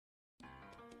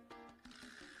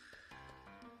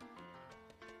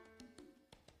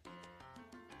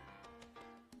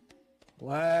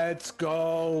Let's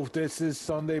go. This is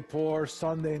Sunday Pour,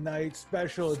 Sunday night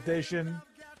special edition.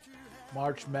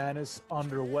 March Madness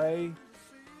underway.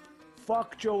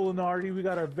 Fuck Joe Lunardi. We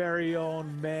got our very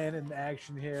own man in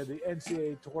action here. The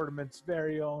NCAA tournament's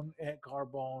very own Ant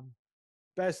Carbone.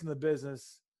 Best in the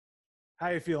business. How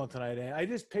you feeling tonight, Ant? I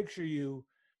just picture you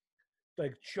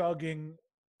like chugging.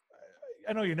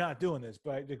 I know you're not doing this,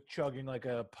 but like chugging like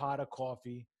a pot of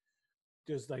coffee.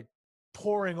 Just like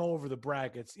pouring over the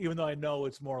brackets, even though I know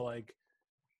it's more like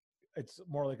a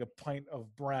pint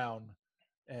of brown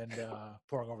and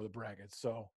pouring over the brackets.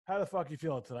 So how the fuck you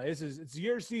feeling tonight? It's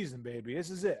your season, baby. This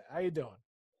is it. How you doing?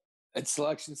 It's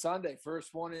Selection Sunday,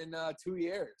 first one in 2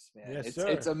 years, man. Yes,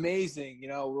 It's sir. amazing.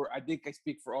 I think I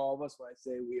speak for all of us when I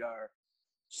say we are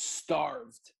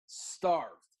starved,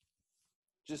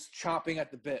 just chomping at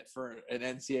the bit for an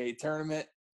NCAA tournament.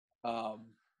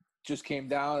 Just came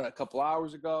down a couple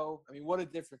hours ago. I mean, what a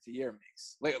difference a year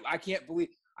makes. Like, I can't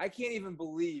even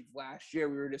believe last year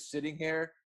we were just sitting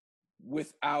here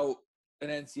without an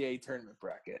NCAA tournament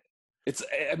bracket. It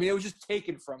was just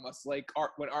taken from us, like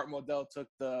when Art Modell took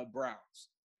the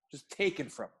Browns. Just taken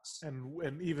from us.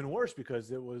 And even worse because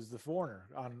it was the foreigner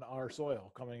on our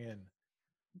soil coming in.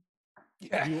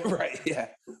 Yeah, right. Yeah.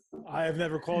 I have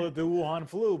never called it the Wuhan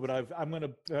flu, but I'm gonna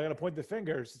point the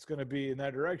fingers. It's gonna be in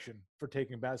that direction for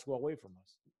taking basketball away from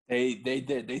us. They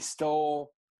did. They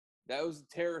stole. That was a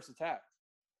terrorist attack.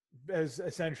 As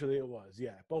essentially it was,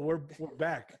 yeah. But we're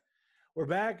back. We're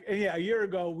back. And yeah, a year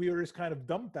ago we were just kind of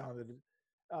dumbfounded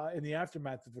in the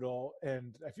aftermath of it all.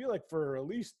 And I feel like for at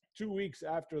least 2 weeks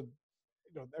after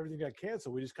everything got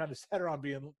canceled, we just kind of sat around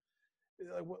being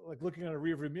like looking at a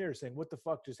rearview mirror saying, what the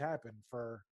fuck just happened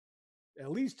for at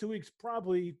least 2 weeks,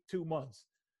 probably 2 months.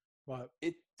 But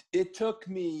it took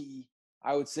me,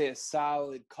 I would say, a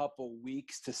solid couple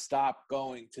weeks to stop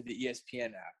going to the ESPN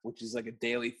app, which is like a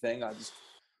daily thing. I just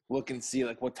look and see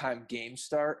like what time games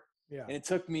start. yeah. And it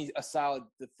took me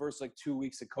the first like 2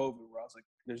 weeks of COVID where I was like,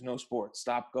 there's no sports,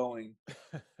 stop going.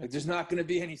 Like there's not going to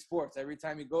be any sports. Every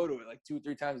time you go to it, like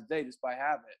 2-3 times a day, just by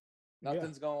habit,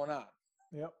 nothing's going on.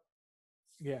 Yep.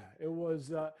 Yeah, it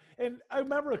was. And I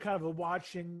remember kind of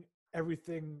watching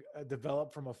everything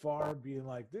develop from afar, being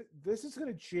like, this is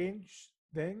going to change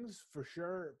things for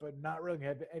sure, but not really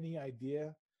have any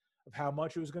idea of how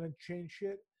much it was going to change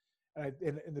shit.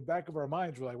 And in the back of our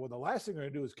minds, we're like, well, the last thing we're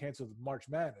going to do is cancel the March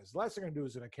Madness. The last thing we're going to do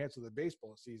is going to cancel the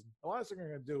baseball season. The last thing we're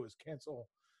going to do is cancel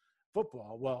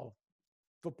football. Well,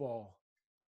 football,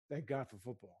 thank God for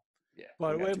football. Yeah,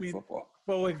 but I mean, football.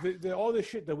 but like all this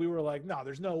shit that we were like, no,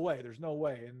 there's no way,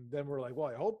 and then we're like, well,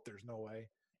 I hope there's no way.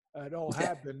 It all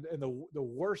happened, and the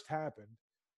worst happened.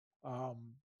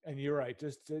 And you're right,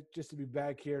 just to be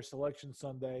back here, Selection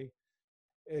Sunday.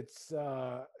 It's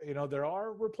there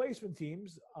are replacement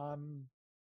teams on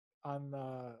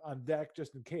deck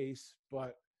just in case,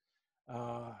 but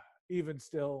even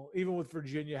still, even with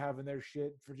Virginia having their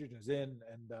shit, Virginia's in,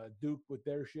 and Duke with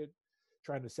their shit,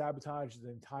 trying to sabotage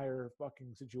the entire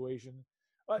fucking situation.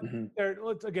 But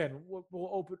let's again,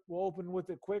 we'll open with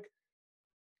it quick.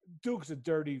 Duke's a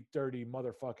dirty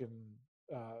motherfucking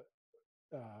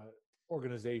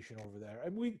organization over there.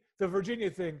 And the Virginia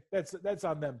thing, that's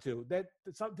on them too. They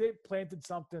planted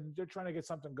something. They're trying to get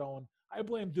something going. I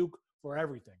blame Duke for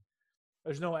everything.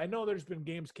 I know there's been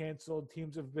games canceled.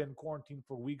 Teams have been quarantined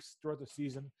for weeks throughout the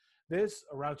season. This,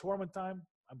 around tournament time,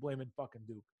 I'm blaming fucking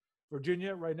Duke.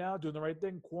 Virginia right now doing the right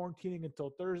thing, quarantining until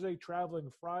Thursday, traveling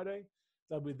Friday.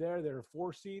 They'll be there. They're a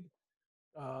 4 seed.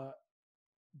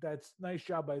 That's nice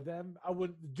job by them.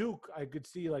 Duke, I could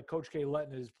see like Coach K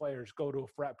letting his players go to a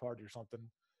frat party or something.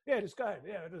 Yeah, just go ahead.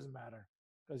 Yeah, it doesn't matter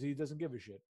because he doesn't give a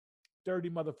shit. Dirty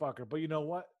motherfucker. But you know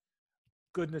what?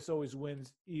 Goodness always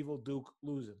wins. Evil Duke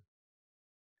losing.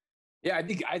 Yeah, I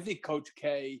think Coach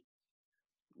K,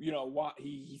 they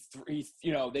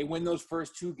win those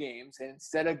first 2 games, and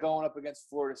instead of going up against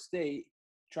Florida State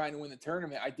trying to win the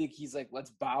tournament, I think he's like,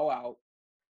 let's bow out,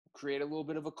 create a little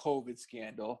bit of a COVID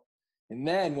scandal, and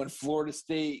then when Florida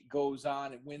State goes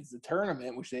on and wins the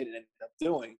tournament, which they didn't end up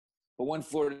doing, but when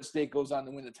Florida State goes on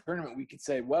to win the tournament, we could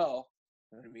say, well,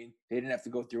 you know what I mean, they didn't have to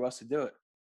go through us to do it.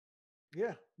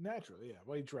 Yeah, naturally. Yeah,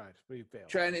 well, he tried, but he failed.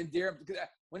 Trying to endear him. Because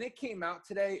when it came out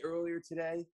earlier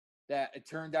today, that it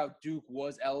turned out Duke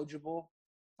was eligible,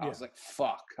 I was like,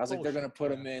 fuck. I was like, they're going to put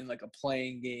him in like a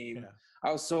playing game. Yeah.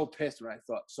 I was so pissed when I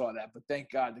saw that. But thank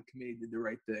God the committee did the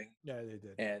right thing. Yeah, they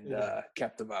did. And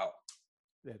kept them out.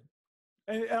 They did.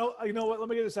 And you know what? Let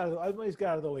me get this out of the way. Let me get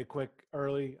out of the way quick,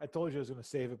 early. I told you I was going to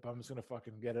save it, but I'm just going to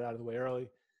fucking get it out of the way early.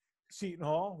 Seton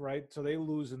Hall, right? So they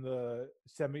lose in the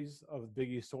semis of the Big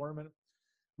East tournament.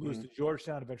 Lose to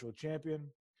Georgetown, eventual champion.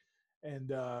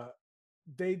 And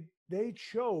they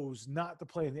chose not to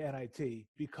play in the NIT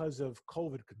because of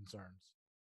COVID concerns.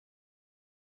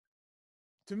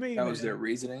 To me, That was their man,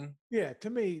 reasoning. yeah, to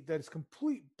me, that's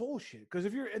complete bullshit. Because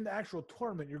if you're in the actual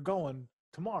tournament, you're going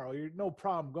tomorrow. You're no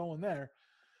problem going there.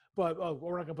 But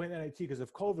we're not going to play in the NIT because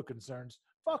of COVID concerns.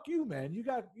 Fuck you, man. You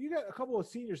got a couple of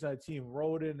seniors on that team,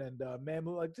 Roden and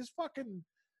Mamu. Like, just fucking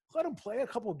let them play a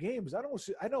couple of games. I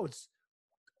know it's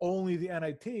only the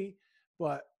NIT,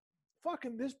 but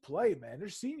fucking just play, man. They're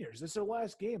seniors. It's their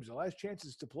last games, their last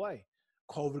chances to play.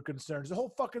 COVID concerns. The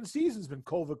whole fucking season's been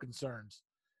COVID concerns.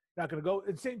 Not going to go.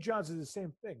 And St. John's is the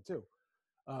same thing, too.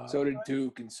 So did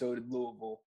Duke and so did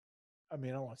Louisville. I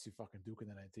mean, I don't want to see fucking Duke in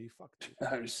the NIT. Fuck Duke.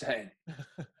 I'm just saying.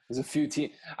 There's a few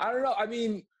teams. I don't know. I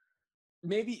mean,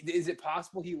 maybe is it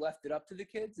possible he left it up to the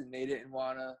kids and they didn't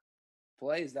want to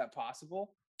play? Is that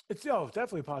possible? It's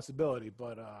definitely a possibility,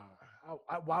 but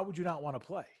why would you not want to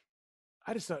play?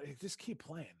 I just thought, just keep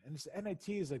playing. And this NIT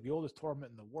is like the oldest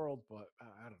tournament in the world, but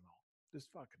I don't know.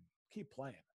 Just fucking keep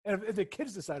playing. And if the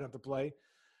kids decide not to play,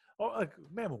 like,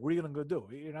 man, what are you gonna go do?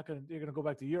 You're gonna go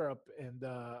back to Europe and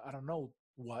I don't know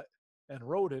what. And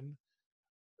Roden,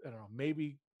 I don't know,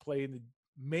 maybe play in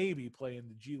the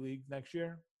G League next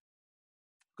year.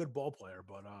 Good ball player,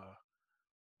 but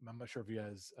I'm not sure if he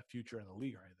has a future in the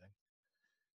league or anything.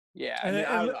 Yeah,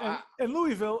 and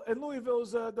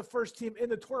Louisville's the first team in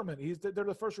the tournament. They're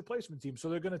the first replacement team, so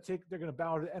they're gonna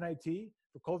bow to NIT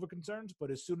for COVID concerns.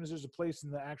 But as soon as there's a place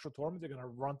in the actual tournament, they're gonna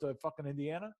run to fucking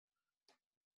Indiana.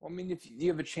 Well, I mean, if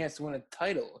you have a chance to win a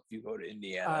title if you go to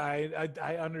Indiana.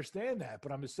 I understand that,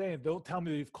 but I'm just saying, don't tell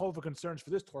me you have COVID concerns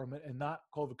for this tournament and not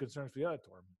COVID concerns for the other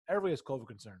tournament. Everybody has COVID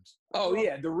concerns. Oh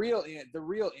yeah, the real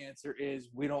answer is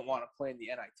we don't want to play in the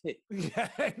NIT. Yeah,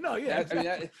 no, yeah,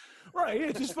 exactly. Right.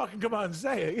 Yeah, just fucking come out and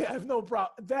say it. Yeah, I have no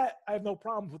problem. I have no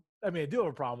problem with. I mean, I do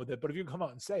have a problem with it, but if you come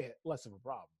out and say it, less of a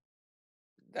problem.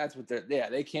 That's what they're. Yeah,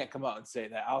 they can't come out and say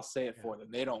that. I'll say it for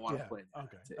them. They don't want to play in the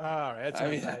NIT. All right. That's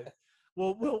right.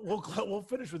 We'll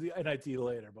finish with the NIT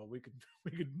later, but we could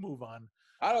move on.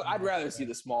 I'd rather see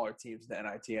the smaller teams in the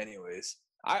NIT, anyways.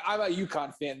 I'm a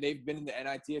UConn fan. They've been in the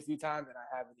NIT a few times, and I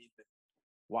haven't even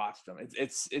watched them.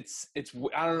 It's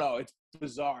I don't know. It's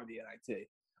bizarre, the NIT.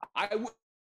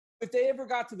 If they ever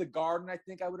got to the Garden, I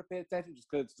think I would have paid attention just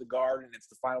because it's the Garden and it's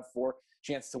the Final Four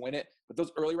chance to win it. But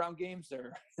those early round games,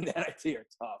 they're in the NIT are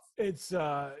tough. It's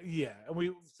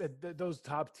and those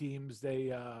top teams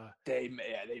they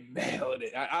mailed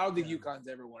it. I don't think UConn's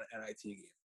ever won an NIT game.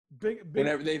 Big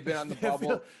whenever they've been on the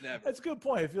bubble. Never. That's a good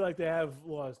point. I feel like they have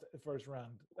lost the first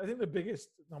round. I think the biggest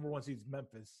number one seed is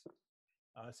Memphis.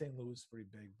 St. Louis is pretty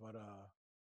big, but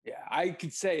yeah, I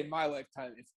could say in my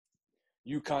lifetime, if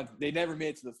UConn, they never made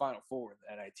it to the Final Four in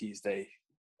the NITs. They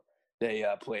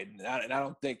played, and I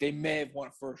don't think they may have won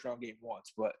a first round game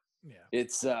once, but yeah,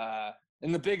 it's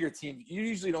in the bigger teams. You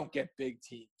usually don't get big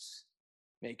teams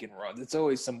making runs. It's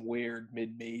always some weird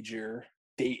mid-major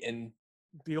Dayton.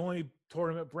 The only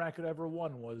tournament bracket I ever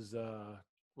won was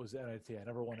NIT. I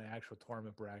never won an actual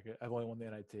tournament bracket. I've only won the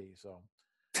NIT. So,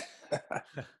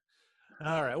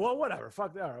 all right. Well, whatever.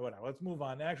 Fuck that. All right, whatever. Let's move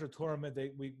on. The actual tournament.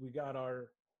 We got our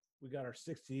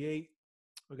 68.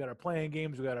 We got our playing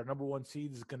games. We got our number one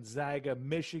seeds: Gonzaga,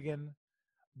 Michigan,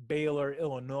 Baylor,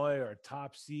 Illinois, our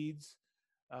top seeds.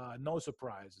 No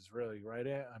surprises, really, right?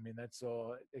 I mean, that's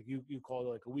all. You called it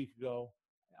like a week ago.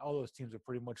 All those teams are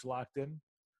pretty much locked in.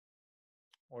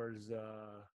 Or is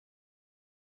are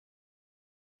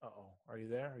you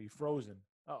there? Are you frozen?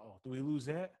 Do we lose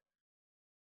it?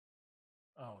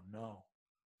 Oh no.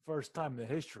 First time in the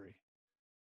history.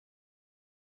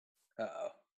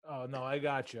 Oh no, I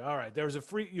got you. All right. There was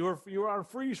you were on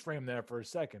freeze frame there for a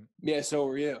second. Yeah, so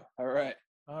were you. All right.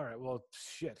 Well,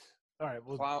 shit. All right.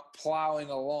 Well, plowing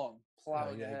along.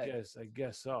 Plowing ahead. I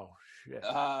guess so. Shit.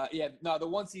 The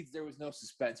one seeds there was no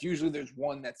suspense. Usually there's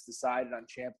one that's decided on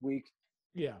champ week.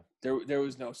 Yeah. There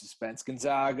was no suspense.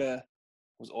 Gonzaga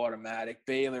was automatic.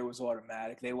 Baylor was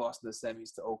automatic. They lost in the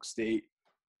semis to Oak State.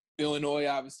 Illinois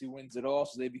obviously wins it all,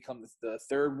 so they become the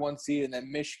third one seed. And then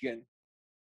Michigan,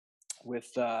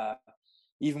 with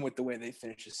even with the way they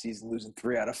finished the season, losing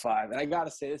 3 out of 5. And I got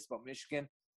to say this about Michigan.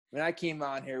 When I came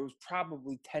on here, it was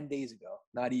probably 10 days ago,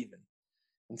 not even,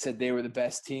 and said they were the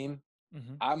best team.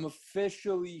 Mm-hmm. I'm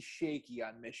officially shaky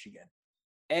on Michigan.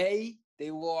 They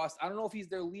lost. I don't know if he's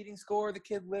their leading scorer, the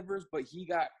kid Livers, but he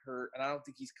got hurt, and I don't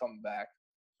think he's coming back.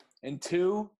 And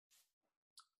 2,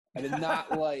 I did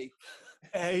not like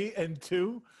and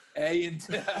 2. It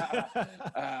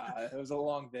was a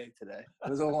long day today. It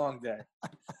was a long day.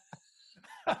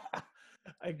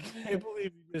 I can't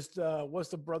believe you just what's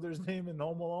the brother's name in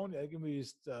Home Alone? I can be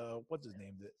just what's his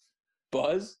name?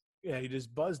 Buzz? Yeah, he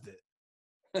just buzzed it.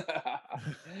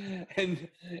 and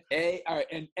all right,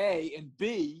 and A and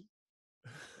B,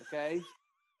 okay,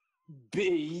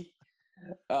 B.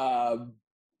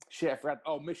 Shit, I forgot.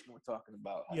 Oh, Michigan, we're talking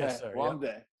about. Yes, sir. Long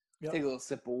day. Yep. Take a little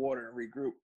sip of water and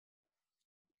regroup.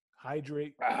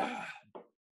 Hydrate.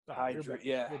 Hydrate.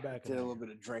 Yeah, you're back did in a little bit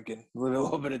of drinking, a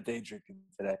little bit of day drinking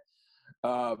today.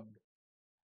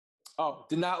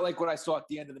 Did not like what I saw at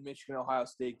the end of the Michigan-Ohio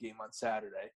State game on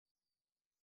Saturday.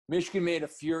 Michigan made a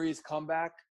furious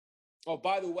comeback. Oh,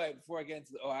 by the way, before I get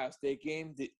into the Ohio State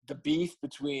game, the beef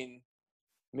between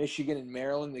Michigan and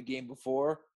Maryland the game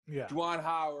before, Yeah. Juwan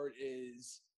Howard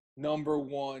is number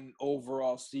 1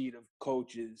 overall seed of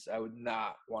coaches I would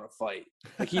not want to fight.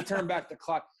 Like, he turned back the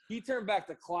clock. He turned back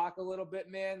the clock a little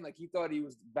bit, man. Like, he thought he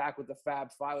was back with the Fab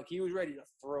Five. Like, he was ready to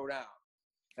throw down.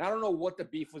 And I don't know what the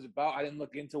beef was about. I didn't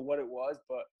look into what it was,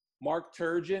 but Mark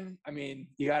Turgeon, I mean,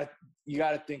 you gotta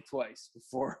think twice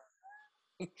before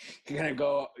you're gonna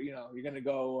go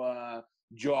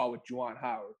jaw with Juwan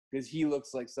Howard, because he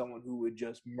looks like someone who would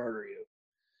just murder you.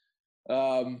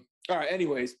 All right.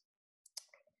 Anyways,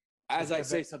 as I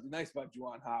say something nice about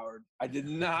Juwan Howard, I did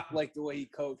not like the way he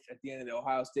coached at the end of the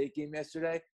Ohio State game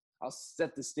yesterday. I'll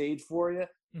set the stage for you.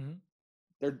 Mm-hmm.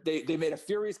 They made a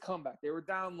furious comeback. They were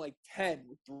down like 10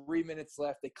 with 3 minutes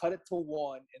left. They cut it to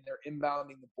 1, and they're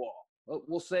inbounding the ball.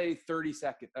 We'll say 30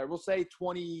 seconds. Or we'll say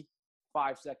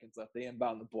 25 seconds left. They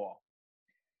inbound the ball.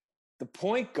 The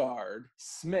point guard,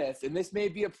 Smith, and this may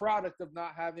be a product of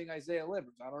not having Isaiah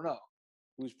Livers. I don't know.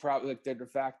 Who's probably like their de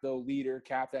facto leader,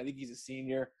 captain. I think he's a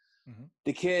senior. Mm-hmm.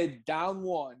 The kid down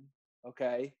 1,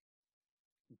 okay,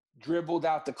 dribbled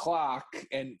out the clock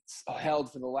and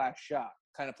held for the last shot.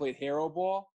 Kind of played hero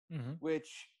ball, mm-hmm.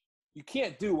 which you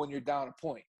can't do when you're down a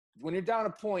point. When you're down a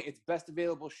point, it's best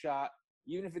available shot.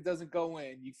 Even if it doesn't go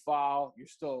in, you foul, you're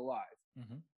still alive.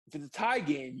 Mm-hmm. If it's a tie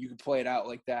game, you can play it out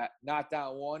like that, not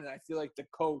down 1. And I feel like the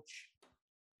coach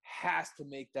has to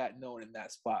make that known in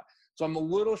that spot. So I'm a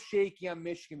little shaky on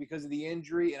Michigan because of the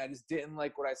injury, and I just didn't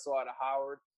like what I saw out of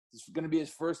Howard. This is going to be his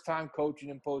first time coaching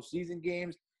in postseason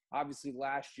games. Obviously,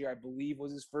 last year, I believe,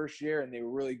 was his first year, and they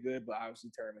were really good, but obviously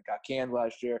tournament got canned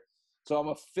last year. So I'm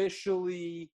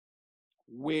officially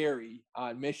wary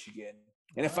on Michigan.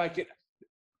 And if I could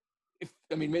 –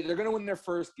 they're going to win their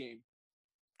first game.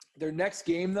 Their next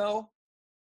game, though,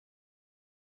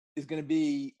 is going to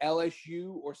be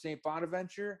LSU or St.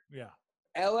 Bonaventure. Yeah.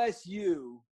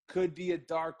 LSU could be a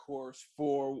dark horse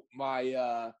for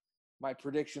my my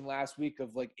prediction last week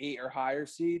of like 8 or higher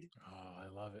seed. Oh, I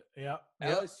love it. Yeah.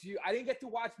 LSU. I didn't get to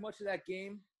watch much of that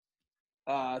game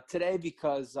today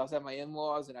because I was at my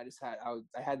in-laws and I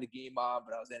had the game on,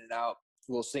 but I was in and out.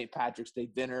 A little St. Patrick's Day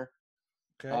dinner.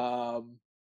 Okay.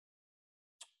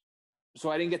 So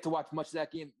I didn't get to watch much of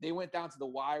that game. They went down to the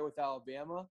wire with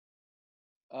Alabama.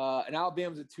 And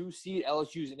Alabama's a 2 seed,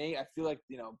 LSU's an 8. I feel like,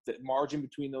 the margin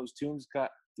between those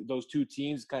two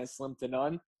teams kind of slim to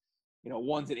none.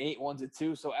 One's an 8, one's a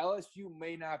 2. So LSU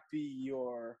may not be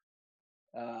your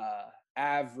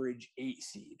average 8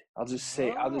 seed. I'll just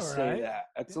say that.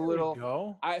 That's there a little.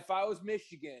 Go. If I was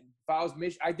Michigan,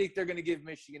 I think they're going to give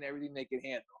Michigan everything they can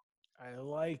handle. I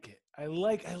like it. I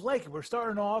like it. We're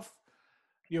starting off.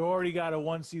 You already got a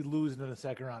 1 seed losing in the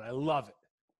second round. I love it.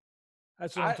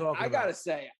 That's what I'm talking about. I gotta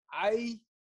say, I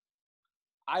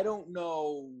don't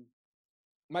know.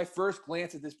 My first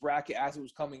glance at this bracket as it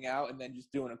was coming out, and then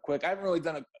just doing a quick. I haven't really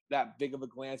done that big of a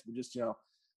glance, but just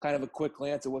kind of a quick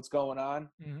glance at what's going on.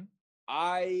 Mm-hmm.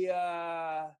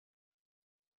 I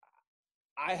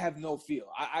have no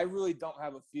feel. I really don't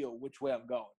have a feel which way I'm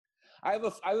going. I have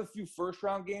a few first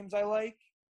round games I like.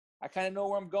 I kind of know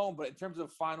where I'm going, but in terms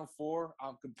of Final Four,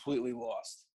 I'm completely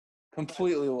lost.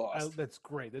 Completely lost. That's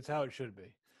great. That's how it should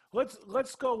be.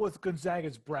 Let's go with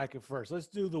Gonzaga's bracket first. Let's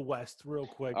do the West real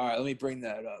quick. All right, let me bring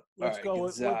that up. Let's go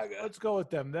with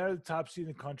them. They're the top seed in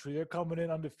the country. They're coming in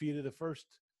undefeated. The first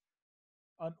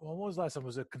when was the last time?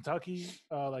 Was it Kentucky,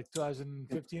 like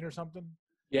 2015 or something?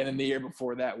 Yeah, and then the year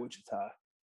before that, Wichita.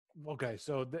 Okay,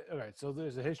 so so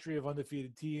there's a history of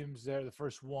undefeated teams. They're the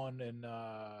first one in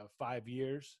 5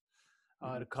 years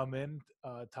to come in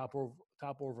top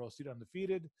overall seed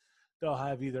undefeated. They'll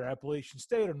have either Appalachian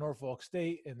State or Norfolk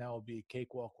State, and that will be a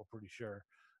cakewalk, we're pretty sure.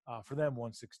 For them,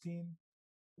 116.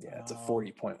 Yeah, it's a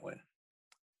 40-point win.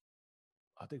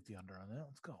 I'll take the under on that.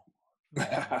 Let's go.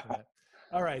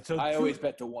 All right. So I always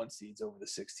bet the 1 seeds over the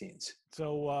 16s.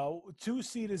 So 2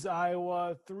 seed is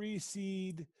Iowa, 3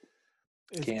 seed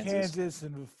is Kansas,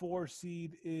 and the 4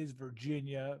 seed is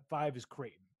Virginia. 5 is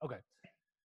Creighton. Okay.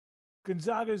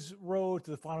 Gonzaga's road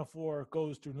to the Final Four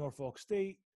goes through Norfolk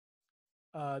State.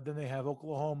 Then they have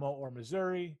Oklahoma or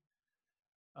Missouri.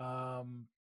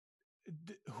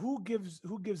 who gives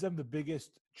them the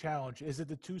biggest challenge? Is it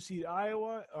the 2 seed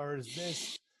Iowa, or is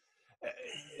this?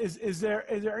 Is there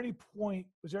any point?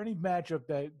 Is there any matchup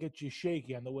that gets you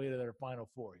shaky on the way to their Final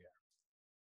Four here?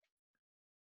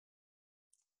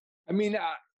 I mean,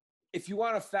 if you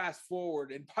want to fast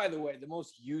forward, and by the way, the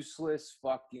most useless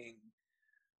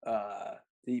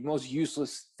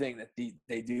thing that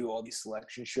they do all these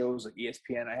selection shows like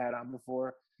ESPN I had on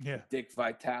before, Yeah, Dick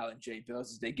Vitale and Jay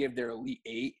Bills, is they give their Elite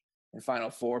Eight and Final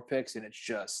Four picks, and it's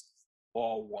just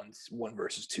all one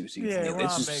versus 2 seeds. yeah,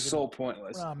 It's just so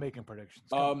pointless. We're not making predictions.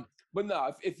 But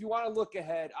no, if you want to look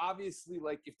ahead, obviously,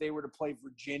 like if they were to play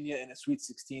Virginia in a Sweet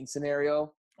 16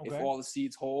 scenario, if all the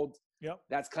seeds hold,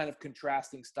 that's kind of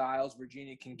contrasting styles.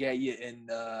 Virginia can get you in,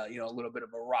 a little bit of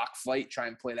a rock fight, try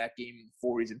and play that game in the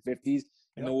 40s and 50s.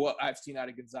 And what I've seen out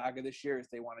of Gonzaga this year is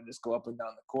they want to just go up and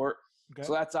down the court. Okay.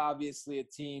 So that's obviously a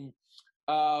team.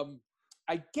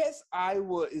 I guess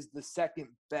Iowa is the second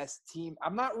best team.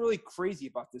 I'm not really crazy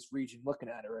about this region looking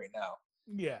at it right now.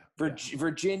 Yeah.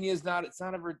 Virginia's not – it's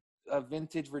not a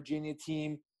vintage Virginia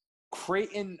team.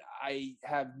 Creighton, I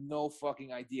have no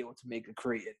fucking idea what to make of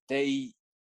Creighton.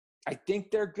 I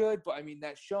think they're good, but, I mean,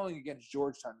 that showing against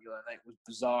Georgetown the other night was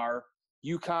bizarre.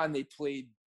 UConn, they played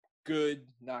good,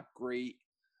 not great.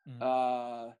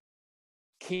 Mm-hmm.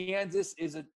 Kansas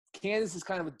is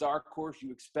kind of a dark horse.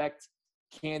 You expect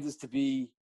Kansas to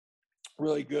be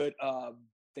really good.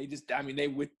 They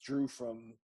withdrew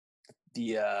from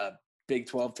the Big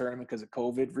 12 tournament because of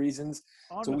COVID reasons.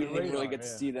 So we didn't really get to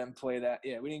see them play that.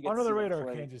 Yeah, we didn't get under the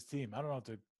radar Kansas team. I don't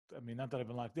know not that I've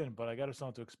been locked in, but I got to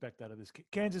something to expect out of this.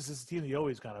 Kansas is a team that you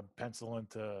always kind of pencil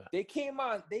into. They came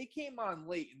on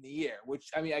late in the year, which,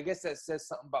 I mean, I guess that says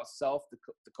something about Self,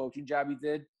 the coaching job he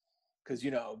did, because,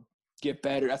 get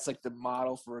better. That's like the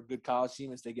model for a good college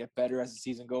team is they get better as the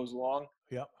season goes along.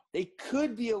 Yep. They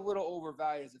could be a little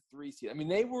overvalued as a 3 seed. I mean,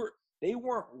 they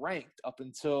weren't ranked up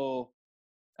until,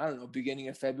 I don't know, beginning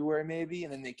of February maybe,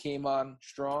 and then they came on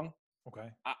strong.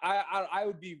 Okay. I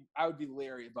would be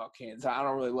leery about Kansas. I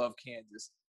don't really love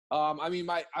Kansas.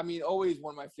 Always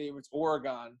one of my favorites,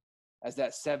 Oregon, as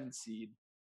that 7 seed.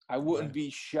 I wouldn't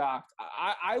be shocked.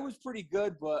 I was pretty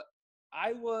good, but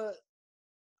I was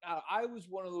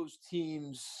one of those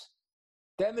teams.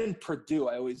 Them and Purdue,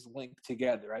 I always link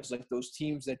together. I was like those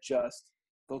teams that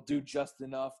they'll do just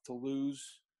enough to lose.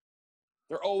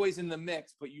 They're always in the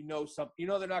mix, but they're not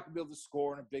going to be able to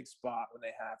score in a big spot when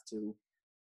they have to.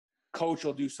 Coach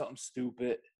will do something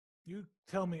stupid. You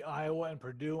tell me Iowa and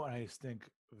Purdue, and I just think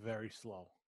very slow.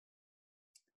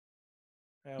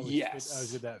 I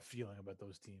always get that feeling about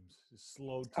those teams.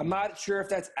 Slow teams. I'm not sure if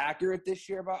that's accurate this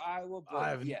year about Iowa,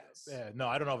 but yes. Yeah, no,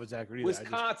 I don't know if it's accurate either.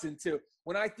 Wisconsin, too.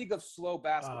 When I think of slow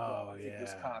basketball, I think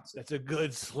Wisconsin. That's a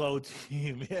good slow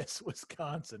team. Yes,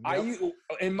 Wisconsin. Yep.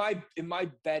 In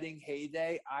my betting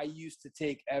heyday, I used to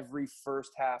take every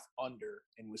first half under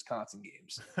in Wisconsin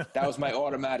games. That was my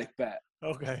automatic bet.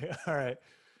 Okay, all right.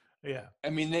 Yeah. I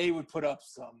mean, they would put up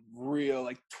some real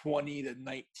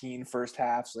 20-19 first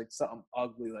halves, something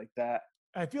ugly like that.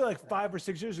 I feel like 5 or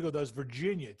 6 years ago, that was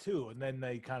Virginia too, and then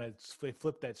they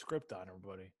flipped that script on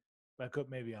everybody.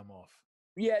 Maybe I'm off.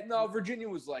 Yeah, no, Virginia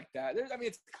was like that.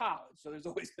 It's college, so there's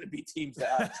always going to be teams that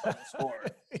have trouble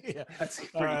scoring. Yeah, that's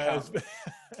pretty common.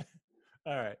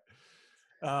 All right.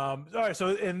 All right. So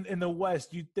in the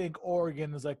West, you think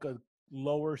Oregon is like a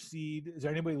lower seed? Is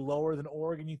there anybody lower than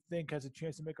Oregon you think has a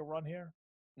chance to make a run here?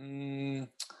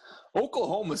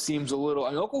 Oklahoma seems a little –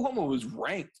 Oklahoma was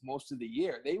ranked most of the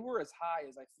year. They were as high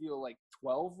as I feel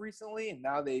 12 recently, and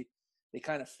now they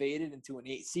kind of faded into an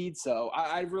 8 seed. So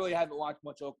I really haven't watched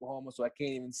much Oklahoma, so I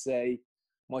can't even say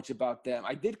much about them.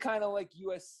 I did kind of like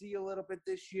USC a little bit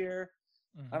this year.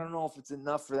 Mm-hmm. I don't know if it's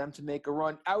enough for them to make a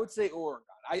run. I would say Oregon.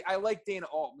 I like Dana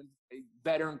Altman, a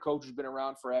veteran coach who's been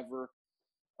around forever.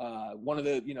 One of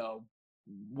the,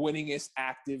 winningest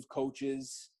active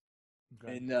coaches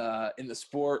in the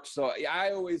sport. So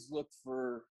I always look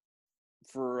for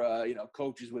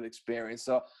coaches with experience.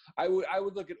 So I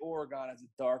would look at Oregon as a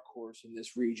dark horse in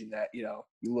this region that, you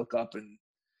look up and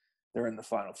they're in the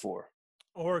Final Four.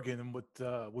 Oregon,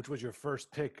 which was your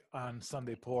first pick on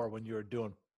Sunday Pour when you were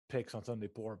doing picks on Sunday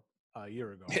Pour a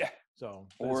year ago. Yeah. So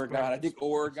Oregon, I think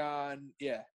Oregon,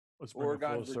 yeah.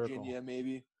 Oregon, Virginia, circle.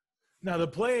 Maybe. Now the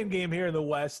playing game here in the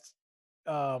West,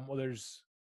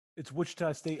 it's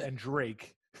Wichita State and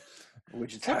Drake.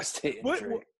 Wichita State and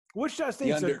Drake. Wichita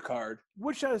State's the undercard.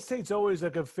 Wichita State's always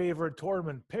like a favorite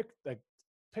tournament picked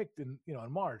in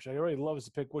in March. I already love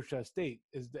to pick Wichita State.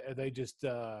 Are they just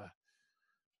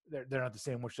they're not the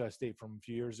same Wichita State from a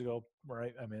few years ago,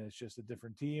 right? I mean, it's just a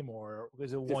different team, or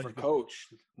is it different coach?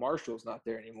 Marshall's not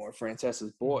there anymore.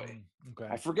 Francesa's boy.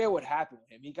 Okay. I forget what happened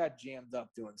with him. He got jammed up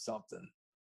doing something.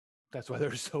 That's why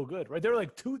they're so good, right? They're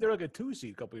like a 2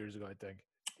 seed a couple years ago, I think.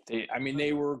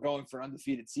 They were going for an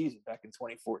undefeated season back in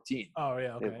 2014. Oh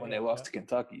yeah, okay. When they lost to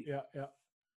Kentucky. Yeah.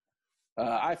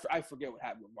 I forget what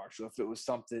happened with Marshall. If it was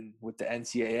something with the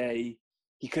NCAA,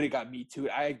 he could have got me too.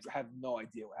 I have no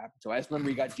idea what happened. So I just remember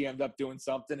he got jammed up doing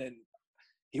something, and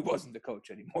he wasn't the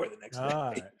coach anymore the next day.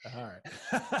 All right.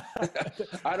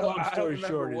 I don't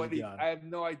remember what he. I have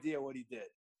no idea what he did.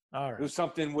 All right. It was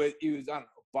something with I don't know,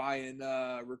 buying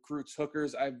recruits,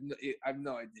 hookers. I have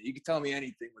no idea. You can tell me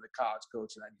anything with a college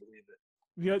coach, and I believe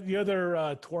it. The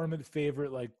other tournament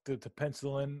favorite, like to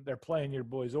pencil in, they're playing your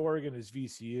boys Oregon, is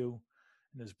VCU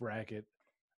in this bracket.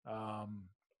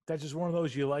 That's just one of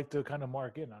those you like to kind of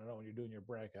mark in. I don't know when you're doing your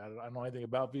bracket. I don't know anything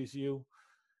about VCU.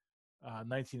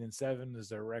 19-7 is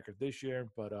their record this year,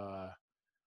 but I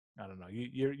don't know.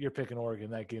 You're picking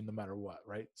Oregon that game no matter what,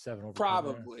 right? 7 over.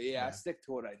 Probably, yeah. Stick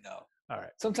to what I know. All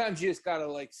right. Sometimes you just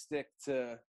gotta stick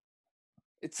to.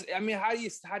 It's. I mean, how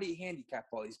do you handicap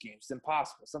all these games? It's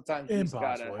impossible. Sometimes you just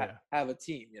gotta have a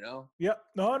team, you know. Yep.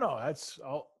 No. That's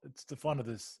all. It's the fun of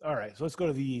this. All right. So let's go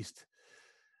to the East.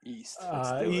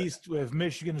 East with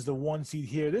Michigan as the 1 seed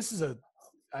here.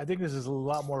 I think this is a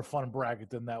lot more fun bracket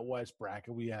than that West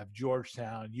bracket. We have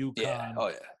Georgetown,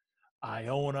 UConn,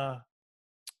 Iona,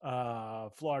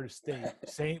 Florida State,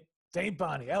 St.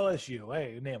 Bonnie, LSU.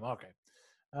 Hey, name okay.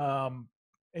 And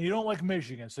you don't like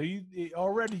Michigan, so you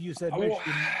said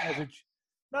Michigan as a.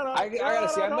 No. I gotta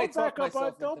say, I might talk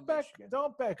myself Don't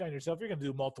back on yourself. You're gonna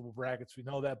do multiple brackets. We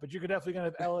know that, but you're definitely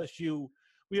gonna have LSU.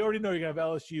 We already know you're gonna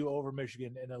have LSU over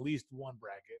Michigan in at least one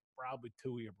bracket, probably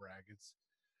 2 of your brackets.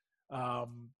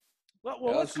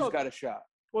 LSU's got a shot.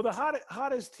 Well, the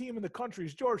hottest team in the country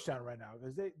is Georgetown right now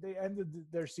because they ended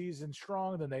their season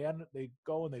strong. Then they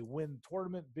go and they win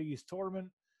tournament, Big East tournament.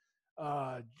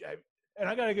 And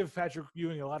I got to give Patrick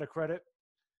Ewing a lot of credit.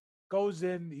 Goes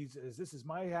in, he says, "This is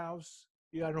my house.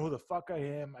 You got to know who the fuck I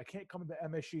am. I can't come into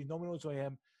MSU. Nobody knows who I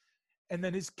am." And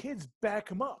then his kids back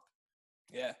him up.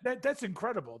 Yeah. That's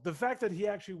incredible. The fact that he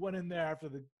actually went in there after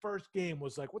the first game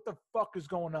was like, what the fuck is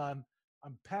going on?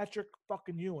 I'm Patrick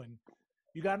fucking Ewing.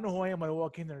 You got to know who I am when I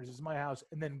walk in there. This is my house.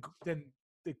 And then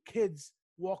the kids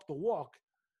walk the walk.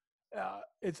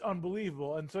 It's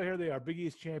unbelievable. And so here they are, Big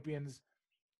East champions,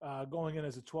 going in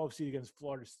as a 12 seed against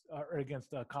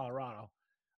Colorado.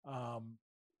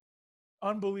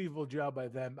 Unbelievable job by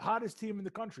them. Hottest team in the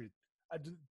country. I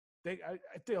think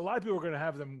a lot of people are going to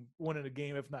have them winning a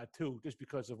game, if not 2, just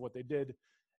because of what they did.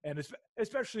 And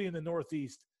especially in the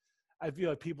Northeast, I feel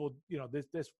like people,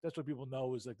 that's what people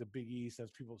know is like the Big East. As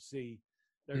people see,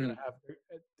 they're going to have.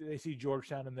 They see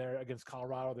Georgetown in there against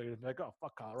Colorado. They're going to be like, "Oh,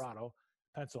 fuck Colorado,"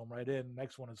 pencil them right in.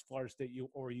 Next one is Florida State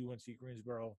or UNC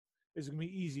Greensboro. It's going to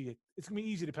be easy. It's going to be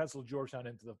easy to pencil Georgetown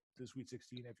into the Sweet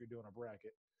 16 if you're doing a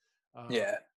bracket.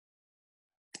 Yeah.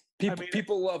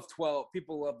 People love 12.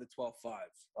 People love the 12-5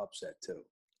 upset too.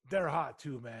 They're hot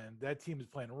too, man. That team is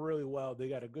playing really well. They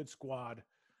got a good squad.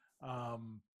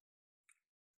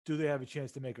 Do they have a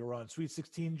chance to make a run? Sweet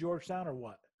 16 Georgetown or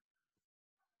what?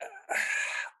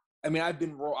 I mean, I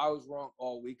was wrong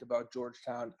all week about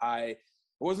Georgetown. I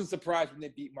wasn't surprised when they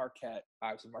beat Marquette.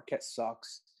 Obviously, Marquette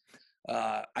sucks.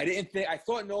 I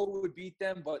thought Nova would beat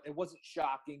them, but it wasn't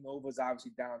shocking. Nova's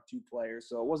obviously down 2 players,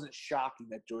 so it wasn't shocking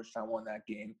that Georgetown won that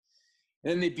game.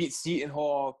 And then they beat Seton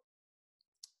Hall,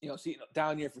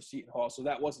 down here for Seton Hall, so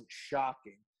that wasn't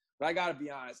shocking. But I got to be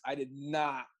honest, I did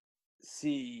not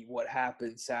see what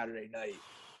happened Saturday night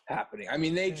happening. I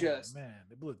mean, they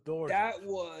blew the doors. That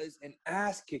was an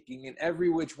ass kicking in every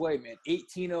which way, man.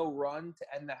 18-0 run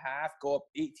to end the half, go up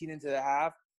 18 into the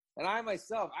half. And I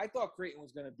thought Creighton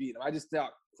was going to beat them. I just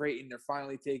thought Creighton, they're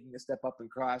finally taking a step up in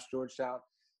class. Georgetown,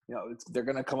 they're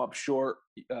going to come up short.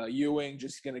 Ewing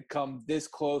just going to come this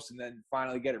close and then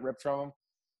finally get it ripped from them.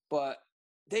 But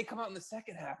they come out in the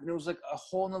second half, and it was like a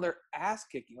whole nother ass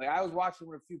kicking. Like, I was watching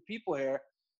with a few people here,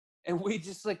 and we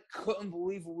just couldn't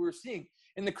believe what we were seeing.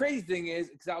 And the crazy thing is,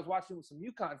 because I was watching with some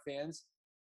UConn fans,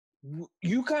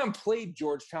 UConn played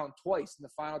Georgetown twice in the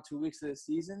final 2 weeks of the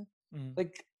season. The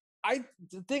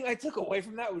thing I took away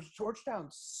from that was Georgetown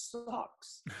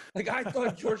sucks. I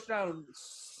thought Georgetown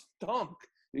stunk.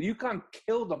 UConn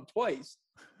killed them twice.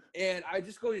 And I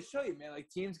just go to show you, man,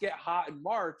 teams get hot in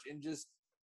March and just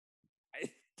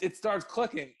it starts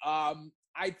clicking. I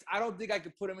don't think I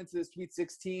could put them into the Sweet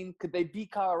 16. Could they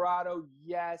beat Colorado?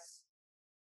 Yes.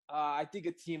 I think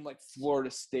a team like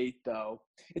Florida State, though.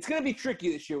 It's going to be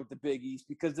tricky this year with the Big East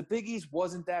because the Big East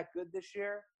wasn't that good this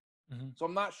year. So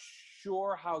I'm not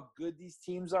sure how good these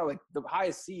teams are. Like the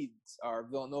highest seeds are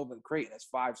Villanova and Creighton as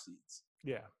 5 seeds.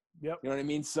 Yeah. Yep. You know what I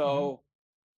mean? So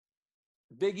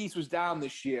Big East was down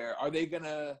this year. Are they going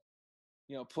to,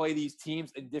 play these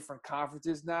teams in different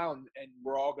conferences now and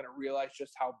we're all going to realize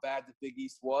just how bad the Big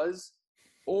East was?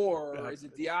 Or is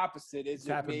it the opposite? Is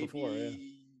it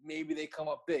maybe they come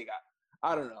up big?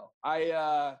 I don't know.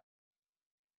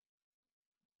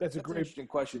 That's an interesting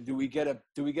question. Do we get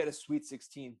a Sweet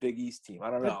 16 Big East team? I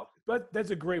don't know. But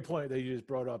that's a great point that you just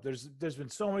brought up. There's been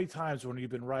so many times when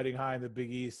you've been riding high in the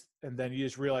Big East, and then you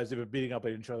just realize they've been beating up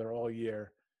at each other all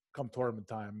year, come tournament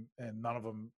time, and none of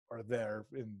them are there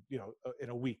in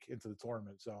a week into the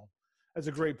tournament. So that's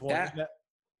a great point.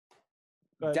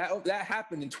 That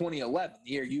happened in 2011,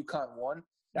 the year UConn won.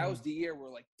 That was the year where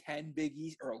like 10 Big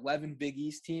East or 11 Big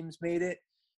East teams made it,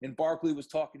 and Barkley was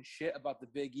talking shit about the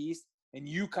Big East. And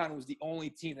UConn was the only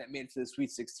team that made it to the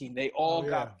Sweet 16. They all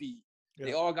got beat. Yeah.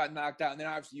 They all got knocked out. And then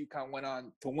obviously UConn went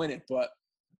on to win it. But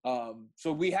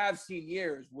so we have seen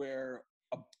years where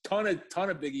a ton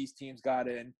of Big East teams got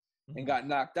in and got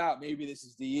knocked out. Maybe this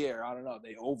is the year. I don't know.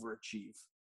 They overachieve.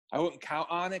 I wouldn't count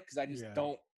on it because I just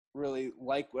don't really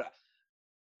like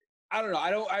I don't know.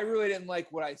 I really didn't like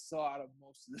what I saw out of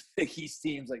most of the Big East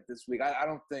teams like this week. I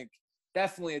don't think –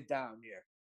 definitely a down year.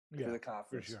 For the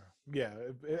conference. For sure. Yeah,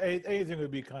 anything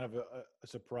would be kind of a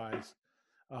surprise,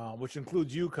 which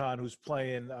includes UConn, who's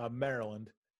playing Maryland.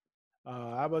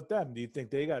 How about them? Do you think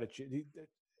they got a chance?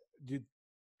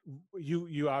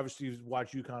 You obviously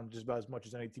watch UConn just about as much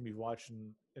as any team you've watched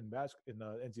in the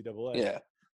NCAA. Yeah.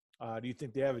 Do you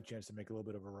think they have a chance to make a little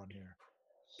bit of a run here?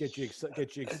 Get you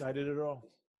excited at all?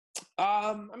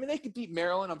 I mean, they could beat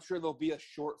Maryland. I'm sure they'll be a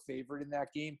short favorite in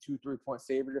that game, 2-3 point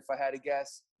favorite if I had to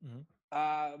guess.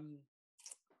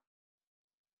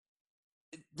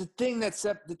 The thing that's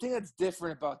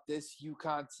different about this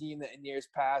UConn team that in years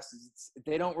past is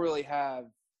they don't really have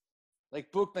like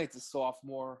Bouknight's a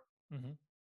sophomore.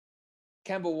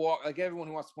 Kemba Walker, like everyone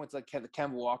who wants to point to like the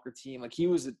Kemba Walker team, like he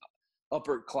was an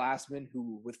upperclassman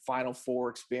who with Final Four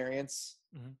experience.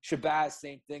 Shabazz,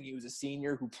 same thing. He was a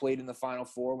senior who played in the Final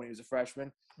Four when he was a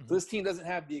freshman. So this team doesn't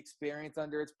have the experience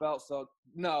under its belt. So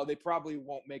no, they probably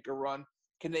won't make a run.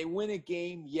 Can they win a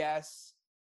game? Yes.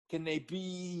 Can they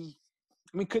be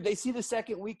 – I mean, could they see the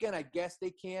second weekend? I guess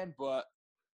they can, but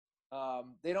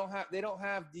they don't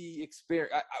have the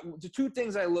experience. The two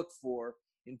things I look for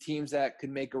in teams that could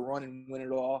make a run and win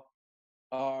it all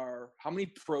are how many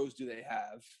pros do they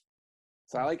have?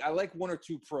 So I like 1 or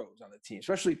 2 pros on the team,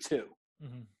 especially 2.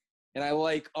 And I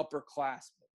like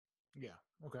upperclassmen. Yeah,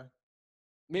 okay.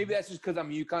 Maybe that's just because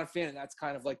I'm a UConn fan, and that's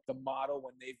kind of like the model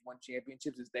when they've won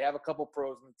championships is they have a couple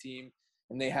pros on the team,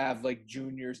 and they have like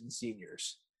juniors and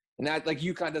seniors. And that like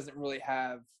UConn doesn't really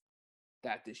have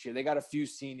that this year. They got a few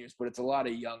seniors, but it's a lot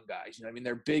of young guys. You know what I mean?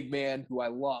 Their big man, who I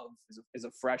love, is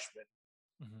a freshman.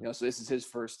 So this is his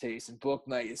first taste. And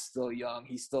Bouknight is still young.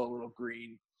 He's still a little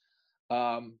green.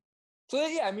 So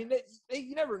yeah, I mean,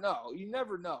 you never know. You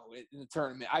never know in the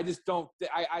tournament. I just don't.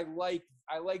 I like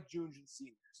juniors and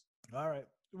seniors. All right.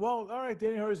 Well, all right.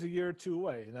 Danny Hurd is a year or 2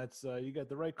 away, and that's you got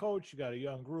the right coach. You got a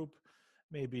young group.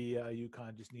 Maybe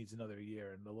UConn just needs another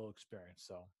year and a little experience.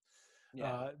 So,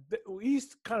 the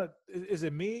East kind of is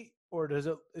it me or does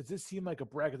this seem like a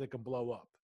bracket that can blow up?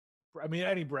 I mean,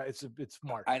 any bracket. It's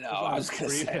March. I know. I was going to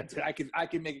say I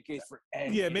can make a case for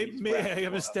any. Yeah, maybe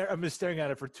I'm just staring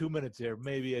at it for 2 minutes here.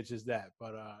 Maybe it's just that,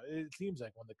 but it seems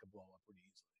like one that could blow up pretty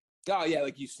easily. Oh yeah,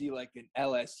 like you see like an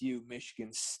LSU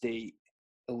Michigan State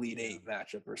Elite Eight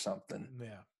matchup or something.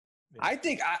 Yeah. I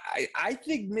think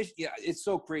Michigan. It's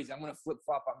so crazy. I'm going to flip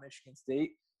flop on Michigan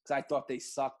State because I thought they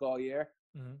sucked all year.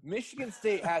 Michigan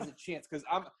State has a chance because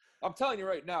I'm telling you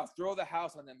right now, throw the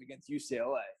house on them against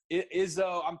UCLA.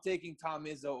 Izzo, I'm taking Tom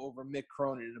Izzo over Mick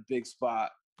Cronin in a big spot.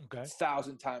 Okay.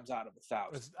 1,000 times out of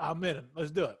 1,000. I'm in.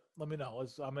 Let's do it. Let me know.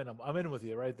 I'm in with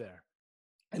you right there.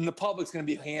 And the public's going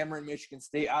to be hammering Michigan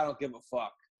State. I don't give a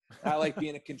fuck. I like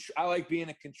being a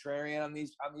contrarian on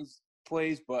these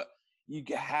plays, but you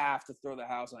have to throw the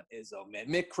house on Izzo, man.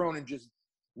 Mick Cronin just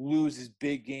loses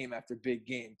big game after big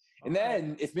game. And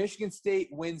then if Michigan State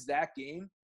wins that game,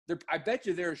 I bet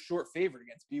you they're a short favorite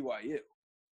against BYU.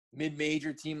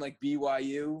 Mid-major team like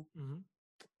BYU,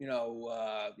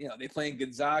 they play in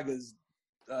Gonzaga's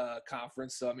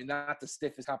conference. So, I mean, not the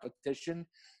stiffest competition.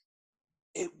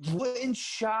 It wouldn't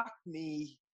shock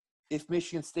me if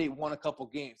Michigan State won a couple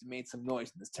games and made some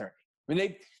noise in this tournament. I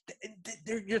mean,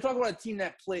 you're talking about a team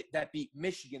that beat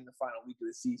Michigan the final week of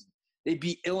the season. They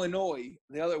beat Illinois,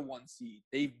 the other 1 seed.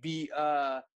 They beat,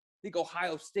 I think,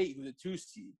 Ohio State, who's a 2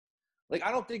 seed. Like,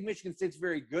 I don't think Michigan State's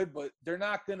very good, but they're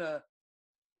not going to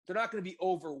they're not going to be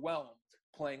overwhelmed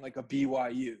playing like a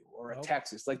BYU or a Nope.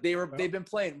 Texas. Like they've been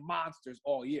playing monsters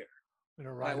all year.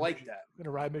 I like that.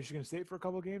 Gonna ride Michigan State for a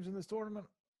couple of games in this tournament.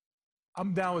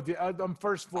 I'm down with you. I'm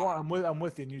first four. I'm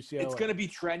with you in UCLA. It's going to be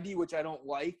trendy, which I don't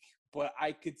like, but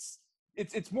I could.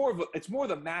 It's more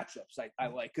the matchups I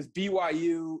like, because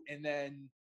BYU and then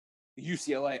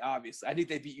UCLA, obviously. I think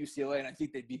they beat UCLA, and I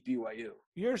think they beat BYU.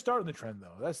 You're starting the trend,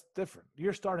 though. That's different.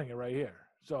 You're starting it right here.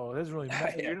 So it doesn't really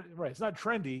matter. Yeah. Right. It's not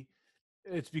trendy.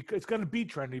 It's going to be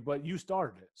trendy, but you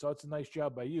started it. So it's a nice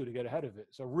job by you to get ahead of it.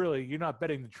 So really, you're not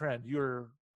betting the trend.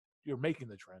 You're making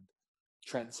the trend.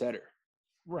 Trendsetter.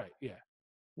 Right. Yeah.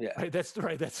 Yeah. Right. That's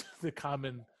right. That's the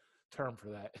common term for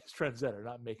that. It's trendsetter,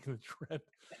 not making the trend.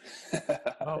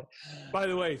 By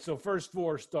the way, so first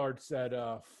four starts at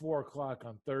 4:00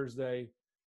 on Thursday.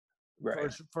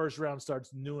 Right. First round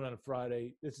starts noon on a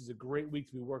Friday. This is a great week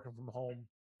to be working from home.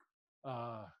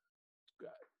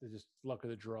 Just luck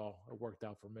of the draw. It worked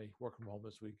out for me working from home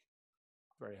this week.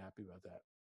 Very happy about that.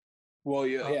 Well,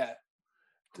 yeah.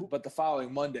 But the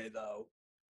following Monday, though,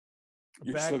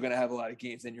 you're still going to have a lot of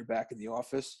games. Then you're back in the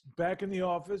office. Back in the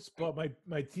office, but my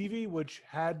TV, which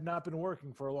had not been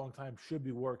working for a long time, should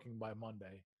be working by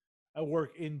Monday. I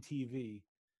work in TV,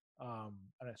 and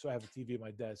so I have a TV at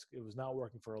my desk. It was not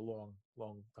working for a long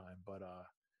time, but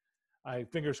I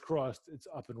fingers crossed it's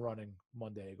up and running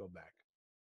Monday. I go back.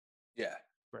 Yeah,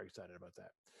 very excited about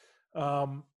that.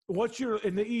 What's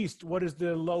in the East? What is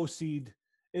the low seed?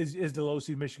 Is the low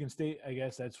seed Michigan State? I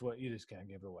guess that's what you just can't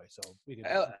give it away. So we can.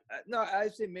 No,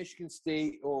 I'd say Michigan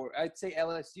State, or I'd say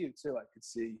LSU too. I could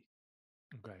see.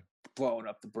 Okay. Blowing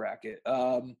up the bracket.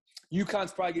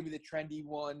 UConn's probably gonna be the trendy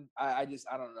one. I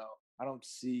don't know. I don't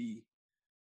see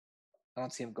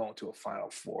them going to a Final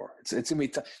Four. It's gonna be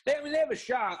tough. They have a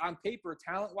shot on paper,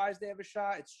 talent wise. They have a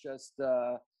shot. It's just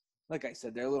like I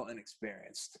said, they're a little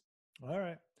inexperienced. All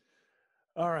right.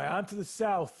 On to the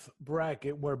South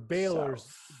bracket, where Baylor's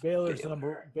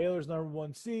number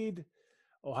one seed,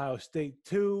 Ohio State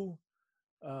 2,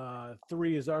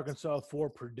 3 is Arkansas, 4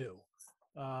 Purdue.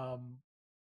 Yeah,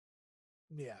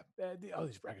 all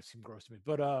these brackets seem gross to me.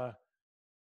 But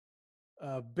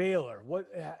Baylor, what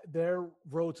their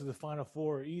road to the Final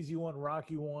Four? Easy one,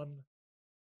 rocky one.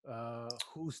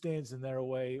 Who stands in their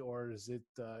way, or is it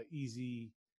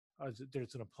easy? Or is it they're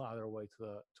just going to plow their way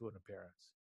to an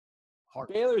appearance?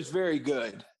 Baylor's very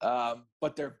good,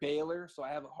 but they're Baylor, so I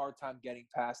have a hard time getting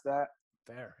past that.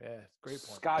 Fair, yeah, great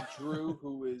point. Scott Drew,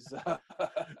 who is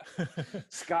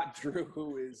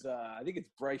I think it's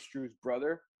Bryce Drew's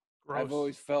brother. Gross. I've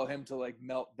always felt him to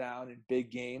melt down in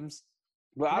big games,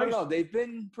 but I don't know. They've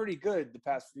been pretty good the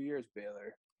past few years.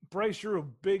 Baylor. Bryce Drew,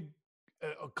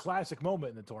 a classic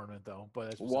moment in the tournament, though. But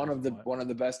that's one of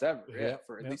the best ever. Yeah,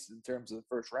 at least in terms of the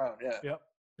first round. Yeah. Yep.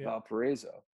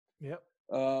 Valparaiso. Yep.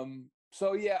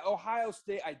 So yeah, Ohio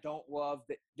State, I don't love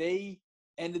that they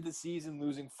ended the season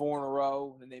losing 4 in a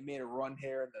row, and they made a run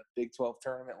here in the Big 12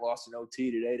 tournament, lost in OT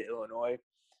today to Illinois.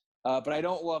 But I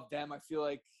don't love them. I feel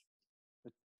like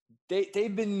they've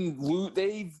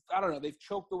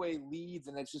choked away leads,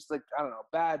 and it's just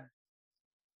bad.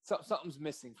 Something's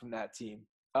missing from that team.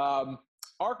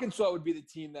 Arkansas would be the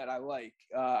team that I like.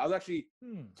 I was actually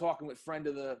talking with friend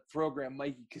of the program,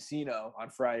 Mikey Casino, on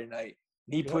Friday night.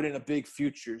 He put in a big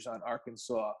futures on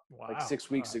Arkansas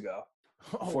 6 weeks ago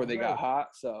before they got hot.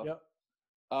 So,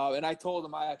 and I told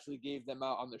him I actually gave them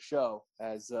out on the show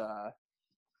as the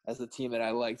team that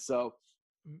I liked. So,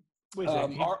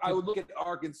 I would look at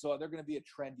Arkansas. They're going to be a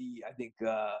trendy, I think,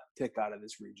 pick out of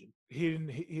this region. He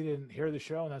didn't hear the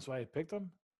show, and that's why he picked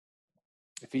them.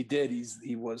 If he did,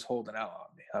 he was holding out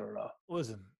on me. I don't know.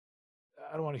 Listen.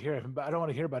 I don't want to hear him, but I don't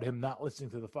want to hear about him not listening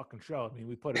to the fucking show. I mean,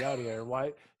 we put it out here.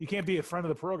 Why you can't be a friend of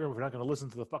the program if you're not going to listen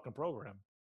to the fucking program?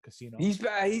 Casino. He's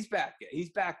back.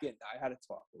 He's back in. I had to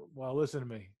talk to him. Well, listen to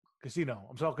me, Casino.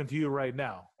 I'm talking to you right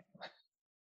now.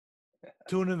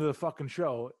 Tune into the fucking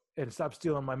show and stop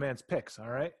stealing my man's picks. All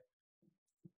right.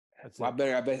 That's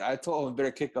it. I told him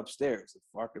better kick upstairs if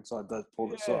Arkansas does pull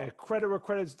this off. Credit where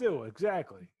credit's due.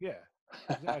 Exactly. Yeah.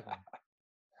 Exactly.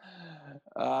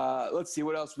 Let's see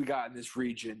what else we got in this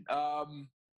region.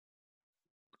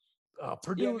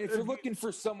 Purdue. If you're looking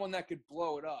for someone that could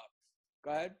blow it up,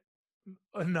 go ahead.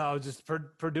 No, just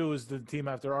Purdue is the team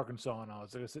after Arkansas now.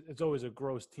 It's always a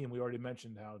gross team. We already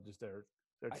mentioned how just they're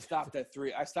I stopped at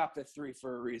 3. I stopped at 3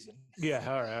 for a reason. Yeah.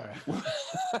 All right.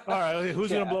 All right.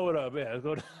 Who's gonna blow it up? Yeah.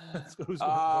 Let's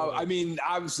go. I mean,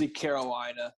 obviously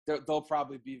Carolina. They'll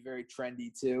probably be very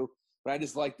trendy too. But I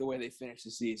just like the way they finished the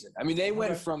season. I mean, they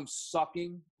went from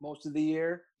sucking most of the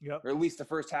year, or at least the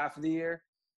first half of the year,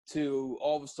 to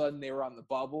all of a sudden they were on the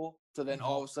bubble, to then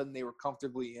all of a sudden they were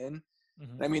comfortably in.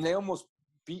 Mhm. I mean, they almost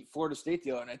beat Florida State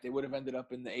the other night. They would have ended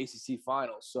up in the ACC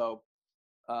finals. So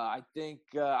I think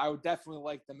I would definitely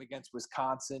like them against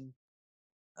Wisconsin.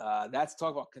 That's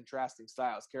talk about contrasting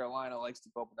styles. Carolina likes to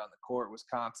go up and down the court.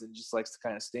 Wisconsin just likes to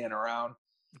kind of stand around.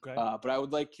 Okay. But I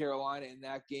would like Carolina in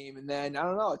that game. And then, I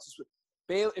don't know, it's just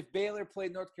if Baylor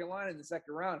played North Carolina in the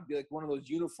second round, it'd be like one of those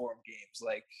uniform games.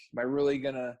 Like, am I really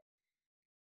going to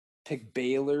pick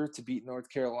Baylor to beat North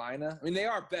Carolina? I mean, they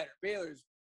are better. Baylor's,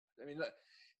 I mean,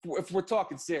 if we're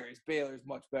talking serious, Baylor's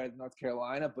much better than North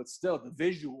Carolina, but still the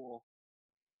visual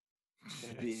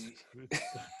would be.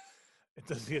 It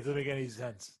doesn't make any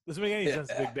sense. It doesn't make any sense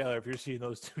to pick Baylor if you're seeing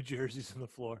those two jerseys on the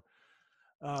floor.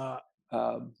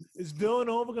 Is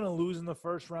Villanova going to lose in the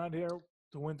first round here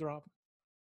to Winthrop?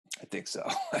 I think so.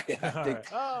 I think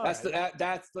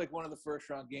that's like one of the first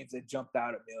round games that jumped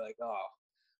out at me. Like, oh,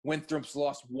 Winthrop's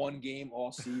lost one game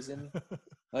all season.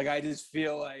 Like, I just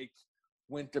feel like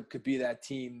Winthrop could be that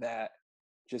team that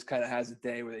just kind of has a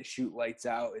day where they shoot lights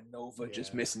out, and Nova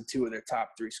just missing two of their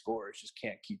top three scorers, just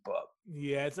can't keep up.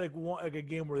 Yeah, it's like a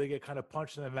game where they get kind of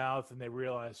punched in the mouth and they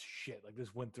realize, shit, like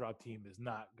this Winthrop team is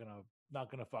not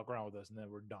gonna fuck around with us, and then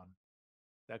we're done.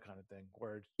 That kind of thing.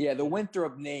 The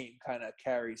Winthrop name kind of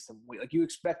carries some weight. Like, you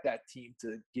expect that team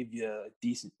to give you a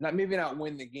decent, maybe not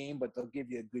win the game, but they'll give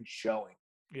you a good showing.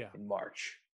 Yeah. In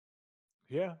March.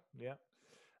 Yeah.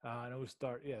 And it would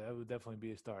start. Yeah, that would definitely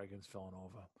be a start against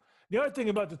Villanova. The other thing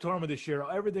about the tournament this year,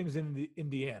 everything's in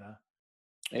Indiana.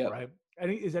 Yeah. Right.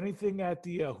 Is anything at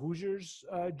the Hoosiers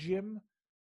gym?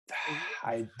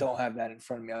 I don't have that in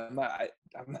front of me. I'm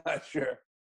not sure.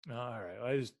 All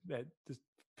right. Just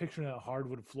picturing a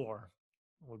hardwood floor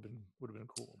would have been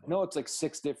cool. But. No, it's like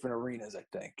 6 different arenas. I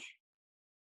think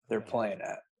they're playing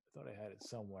at. I thought I had it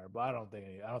somewhere, but I don't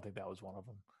think that was one of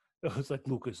them. It was like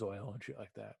Lucas Oil and shit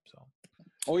like that. So.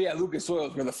 Oh yeah, Lucas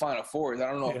Oil's were the Final Fours.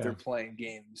 I don't know if they're playing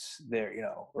games there.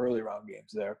 Early round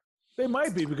games there. They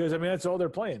might be, because I mean that's all they're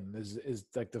playing is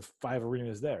like the 5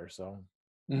 arenas there. So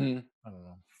I don't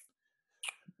know.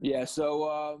 Yeah.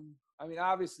 So I mean,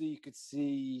 obviously you could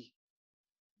see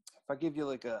if I give you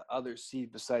like a other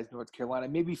seed besides North Carolina,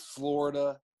 maybe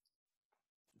Florida.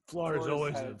 Florida's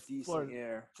always a decent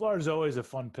year. Florida's always a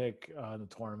fun pick in the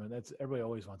tournament. That's everybody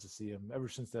always wants to see them. Ever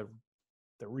since the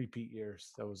repeat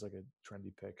years, that was like a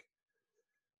trendy pick.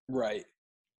 Right.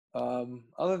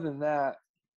 Other than that,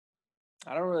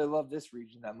 I don't really love this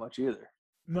region that much either.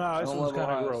 No, this one's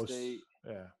kind of gross. State.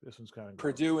 Yeah, this one's kind of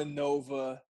gross. Purdue and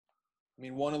Nova. I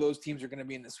mean, one of those teams are going to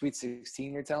be in the Sweet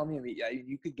 16. You're telling me? I mean, yeah,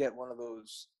 you could get one of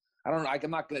those. I don't know.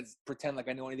 I'm not going to pretend like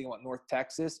I know anything about North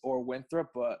Texas or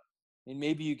Winthrop, but I mean,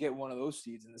 maybe you get one of those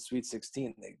seeds in the Sweet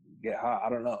 16. They get hot. I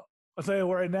don't know. I'll tell you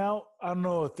what, right now, I don't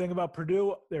know a thing about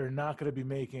Purdue. They're not going to be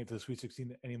making it to the Sweet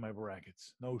 16 in any of my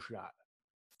brackets. No shot.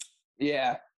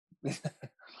 Yeah.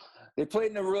 They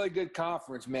played in a really good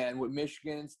conference, man, with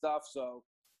Michigan and stuff. So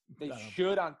they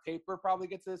should, on paper, probably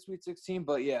get to the Sweet 16.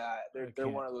 But, yeah, they're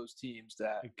one of those teams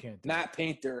that Matt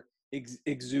Painter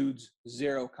exudes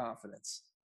zero confidence.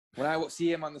 When I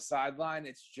see him on the sideline,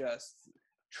 it's just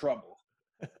trouble.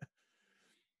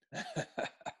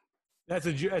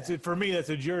 For me. That's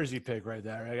a jersey pick right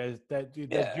there.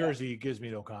 That jersey gives me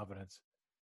no confidence.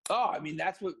 Oh, I mean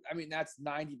that's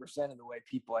 90% of the way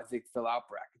people I think fill out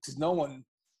brackets. Because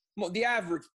the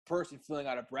average person filling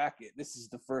out a bracket, this is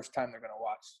the first time they're going to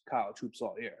watch college hoops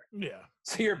all year. Yeah.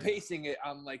 So you're basing it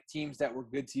on like teams that were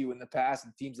good to you in the past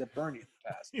and teams that burned you in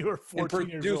the past. You were 14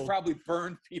 years old. Purdue's probably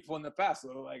burned people in the past,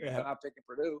 so I'm not picking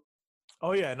Purdue.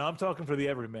 Oh yeah, no, I'm talking for the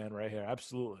everyman right here.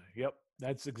 Absolutely. Yep,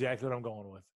 that's exactly what I'm going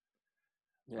with.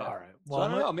 Yeah. All right. Well, so I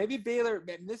don't know. Maybe Baylor.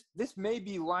 This may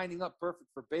be lining up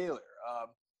perfect for Baylor.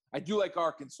 I do like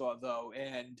Arkansas though,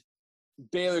 and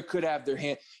Baylor could have their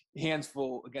hands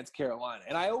full against Carolina.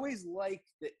 And I always like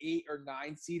the 8 or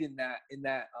 9 seed in that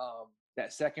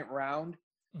second round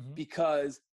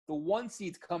because the 1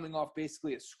 seed's coming off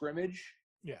basically a scrimmage.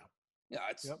 Yeah. Yeah,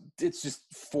 it's just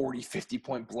 40, 50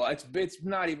 point blood. It's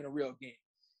not even a real game.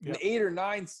 Yep. The 8 or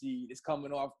 9 seed is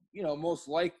coming off, most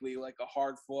likely like a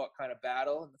hard fought kind of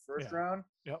battle in the first round.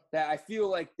 Yep. That I feel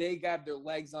like they got their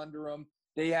legs under them.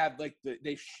 They have like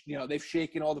they've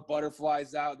shaken all the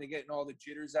butterflies out. They're getting all the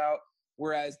jitters out.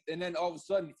 Whereas, and then all of a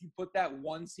sudden, if you put that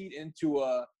 1 seed into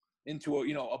a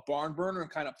barn burner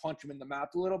and kind of punch them in the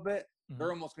mouth a little bit,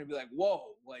 they're almost going to be like, whoa,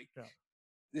 like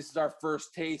this is our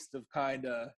first taste of kind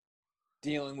of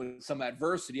dealing with some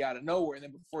adversity out of nowhere. And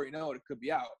then before you know it, it could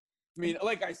be out. I mean,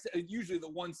 like I said, usually the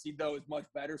 1 seed though is much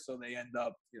better, so they end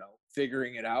up,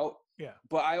 figuring it out. Yeah.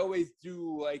 But I always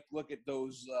do like look at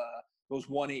those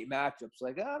 1-8 matchups.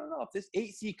 Like, I don't know if this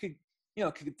 8 seed could,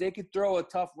 they could throw a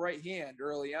tough right hand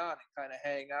early on and kind of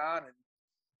hang on and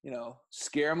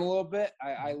scare them a little bit,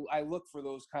 I look for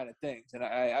those kind of things, and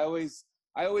I always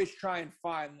try and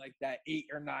find like that 8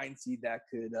 or 9 seed that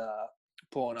could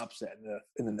pull an upset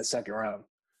in the second round.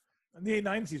 And the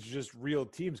 8-9 seeds are just real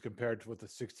teams compared to what the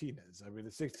 16 is. I mean,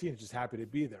 the 16 is just happy to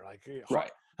be there.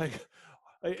 Right.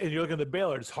 And you're looking at the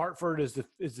Baylor's. Hartford is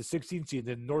the 16 seed.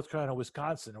 Then North Carolina,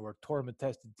 Wisconsin are tournament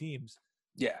tested teams.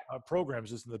 Yeah.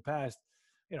 Programs just in the past.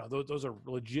 Those are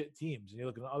legit teams. And you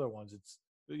look at the other ones. It's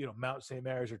Mount St.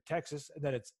 Mary's or Texas, and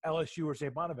then it's LSU or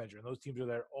St. Bonaventure, and those teams are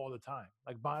there all the time.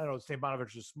 Like St.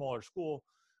 Bonaventure is a smaller school,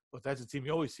 but that's a team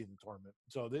you always see in the tournament.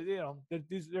 So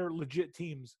they're legit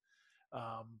teams.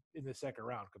 In the second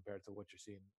round compared to what you're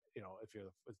seeing, if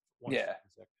you're the one. Yeah.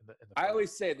 In the I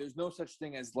always say there's no such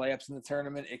thing as layups in the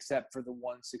tournament except for the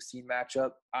 1-16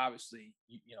 matchup. Obviously,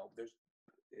 there's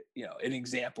an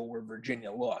example where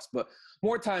Virginia lost, but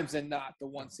more times than not, the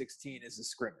 1-16 is a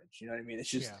scrimmage. You know what I mean? It's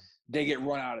just they get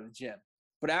run out of the gym.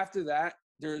 But after that,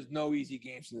 there's no easy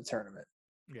games in the tournament.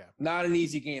 Yeah, not an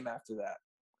easy game after that.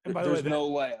 And by there's the way,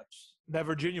 no layups. That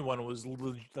Virginia one was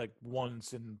like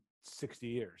once in 60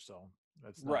 years, so.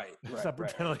 That's not, right. Not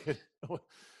pretending like it.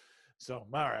 So,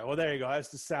 all right. Well, there you go. That's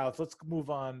the South. Let's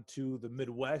move on to the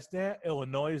Midwest.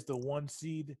 Illinois is the 1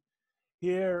 seed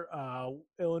here.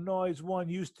 Illinois 1,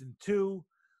 Houston 2,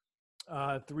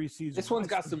 3 seeds. This one's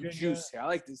got some juice here. I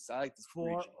like this 4.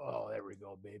 Region. Oh, there we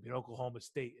go, baby. And Oklahoma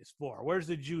State is 4. Where's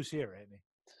the juice here, Andy?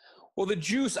 Well, the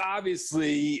juice,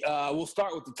 obviously, we'll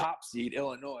start with the top seed,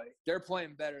 Illinois. They're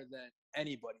playing better than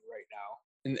anybody right now.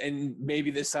 And maybe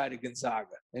this side of Gonzaga.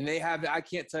 And they have – I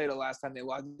can't tell you the last time they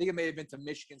lost. I think it may have been to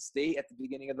Michigan State at the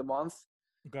beginning of the month.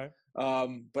 Okay.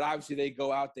 But obviously they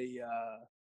go out.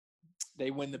 They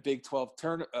win the Big 12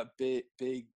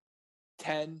 Big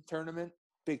 10 tournament.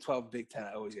 Big 12, Big 10.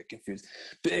 I always get confused.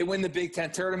 But they win the Big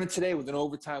 10 tournament today with an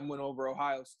overtime win over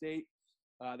Ohio State.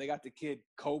 They got the kid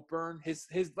Cockburn. His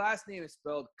last name is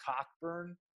spelled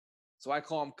Cockburn. So I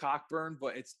call him Cockburn,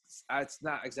 but it's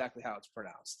not exactly how it's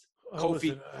pronounced.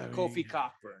 Kofi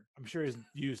Cockburn. I'm sure he's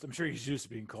used to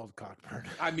being called Cockburn.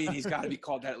 I mean, he's got to be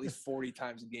called that at least 40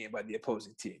 times a game by the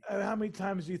opposing team. How many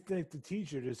times do you think the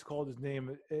teacher just called his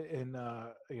name in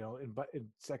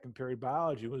second period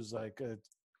biology? It was like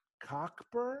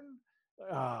Cockburn?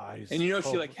 And she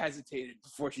like hesitated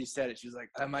before she said it. She was like,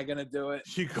 "Am I gonna do it?"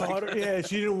 She caught her. Yeah,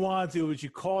 she didn't want to, but she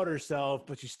caught herself.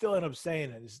 But she still ended up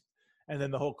saying it. And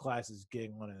then the whole class is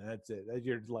getting on it. That's it.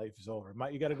 Your life is over.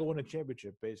 You got to go win a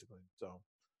championship, basically. So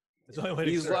that's the only way.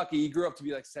 He's lucky. He grew up to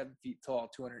be like 7 feet tall,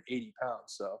 280 pounds.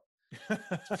 So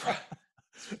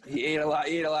he ate a lot.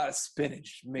 He ate a lot of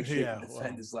spinach. Make sure you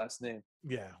defend his last name.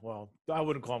 Yeah, well, I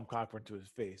wouldn't call him Cockburn to his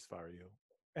face if I were you.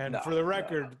 And for the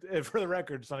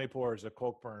record, Sunny Pour is a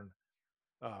Cockburn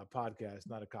podcast,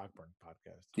 not a Cockburn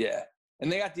podcast. Yeah,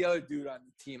 and they got the other dude on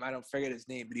the team. I don't forget his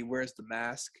name, but he wears the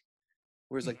mask.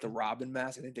 Wears like the Robin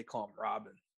mask. I think they call him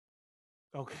Robin.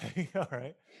 Okay, all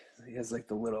right. He has like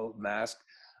the little mask.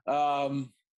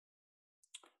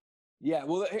 Yeah,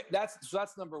 well,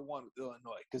 that's number one with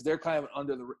Illinois because they're kind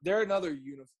of they're another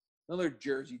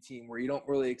jersey team where you don't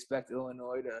really expect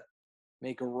Illinois to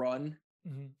make a run.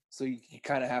 Mm-hmm. So you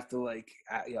kind of have to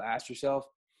ask yourself.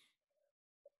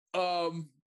 And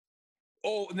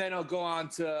then I'll go on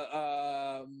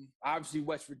to obviously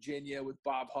West Virginia with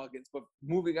Bob Huggins. But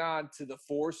moving on to the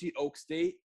 4 seed, Oak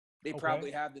State, they probably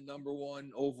have the number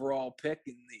 1 overall pick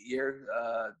in the year,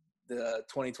 the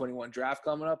 2021 draft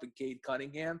coming up, and Cade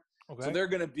Cunningham. Okay. So they're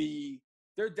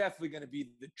definitely going to be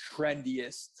the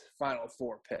trendiest Final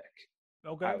Four pick.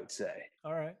 Okay, I would say.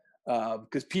 All right.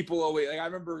 Because people always I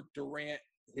remember Durant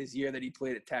his year that he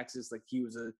played at Texas, like he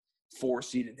was a 4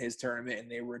 seed in his tournament, and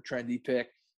they were a trendy pick.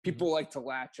 People like to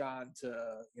latch on to,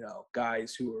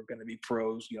 guys who are going to be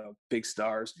pros, big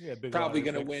stars. Yeah, probably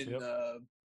going to win. Yep.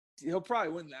 He'll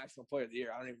probably win National Player of the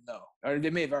Year. I don't even know. Or they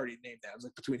may have already named that. It was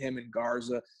like between him and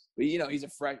Garza. But, he's a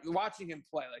fresh. Watching him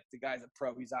play, like the guy's a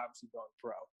pro. He's obviously going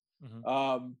pro.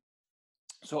 Mm-hmm.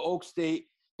 So Oak State.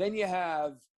 Then you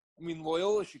have,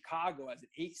 Loyola Chicago as an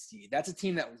 8 seed. That's a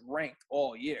team that was ranked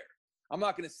all year. I'm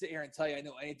not going to sit here and tell you I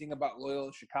know anything about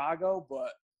Loyola Chicago,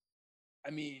 but,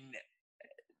 and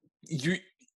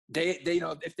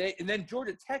then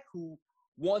Georgia Tech, who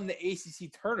won the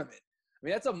ACC tournament.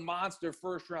 That's a monster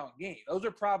first round game. Those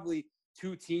are probably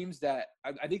 2 teams that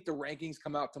I think the rankings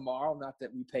come out tomorrow. Not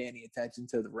that we pay any attention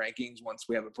to the rankings once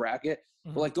we have a bracket,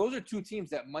 but those are 2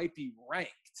 teams that might be ranked.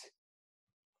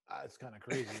 It's kind of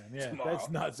crazy, man. Yeah, that's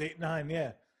nuts. 8-9.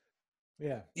 Yeah.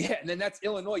 Yeah, and then that's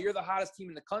Illinois. You're the hottest team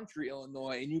in the country,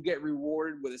 Illinois, and you get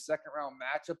rewarded with a second round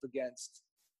matchup against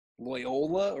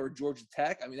Loyola or Georgia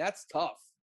Tech. That's tough.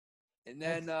 And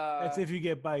then that's if you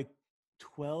get by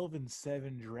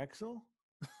 12-7 Drexel.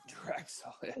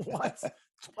 Drexel. What?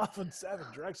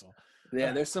 12-7 Drexel.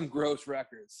 Yeah, there's some gross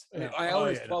records. I mean, Yeah.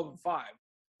 Iona's 12-5.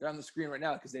 They're on the screen right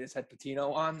now because they just had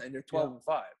Patino on, and they're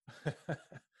 12-5.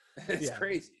 It's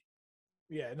crazy.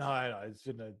 Yeah, no, I know.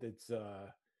 It's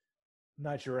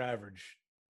not your average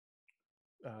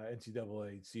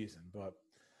NCAA season, but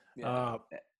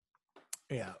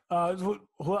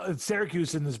well,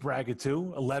 Syracuse in this bracket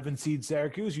too. 11 seed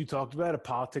Syracuse. You talked about it.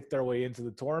 Politic their way into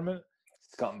the tournament.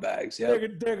 Scumbags. Yeah,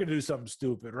 they're gonna do something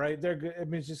stupid, right? They're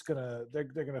just gonna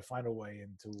find a way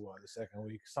into the second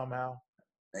week somehow.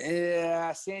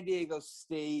 Yeah, San Diego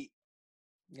State.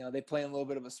 They play in a little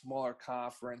bit of a smaller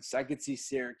conference. I could see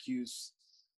Syracuse.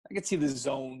 I could see the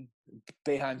zone,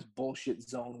 Boeheim's bullshit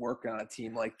zone, working on a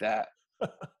team like that.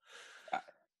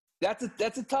 That's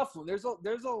a tough one. There's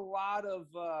a lot of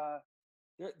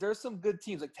there's some good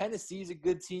teams. Like Tennessee's a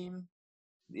good team.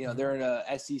 They're in a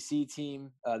SEC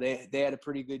team. They had a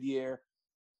pretty good year.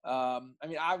 I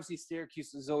mean, obviously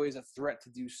Syracuse is always a threat to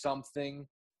do something.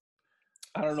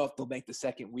 I don't know if they'll make the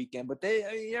second weekend, but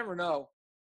you never know.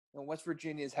 West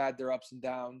Virginia's had their ups and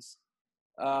downs.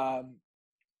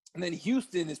 And then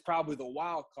Houston is probably the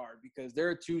wild card because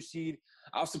they're a 2 seed.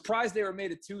 I was surprised they were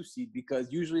made a 2 seed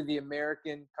because usually the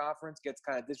American Conference gets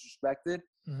kind of disrespected.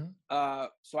 Mm-hmm.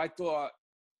 So I thought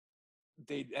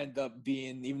they'd end up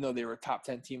being, even though they were a top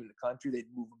 10 team in the country, they'd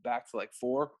move them back to like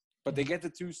 4. But they get the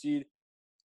 2 seed.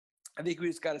 I think we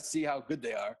just got to see how good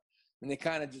they are. And they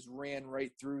kind of just ran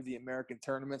right through the American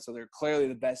tournament. So they're clearly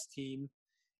the best team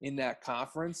in that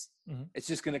conference. Mm-hmm. It's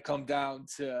just going to come down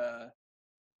to,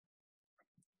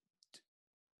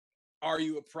 are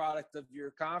you a product of your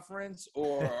conference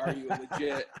or are you a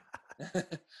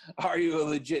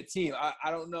legit team?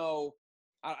 I don't know.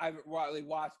 I haven't really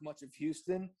watched much of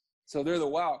Houston, so they're the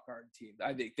wild card team.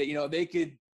 I think that, they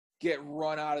could get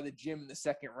run out of the gym in the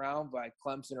second round by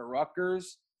Clemson or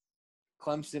Rutgers,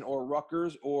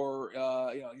 or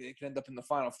they can end up in the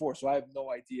Final Four. So I have no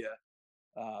idea.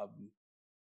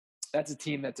 That's a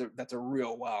team that's a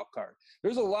real wild card.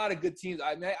 There's a lot of good teams.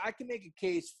 I mean, I can make a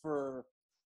case for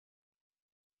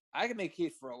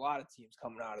a lot of teams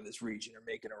coming out of this region or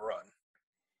making a run.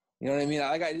 You know what I mean?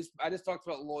 I just talked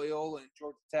about Loyola and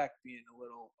Georgia Tech being a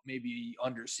little maybe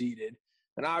underseeded,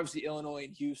 and obviously Illinois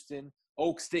and Houston,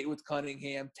 Oak State with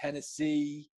Cunningham,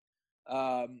 Tennessee,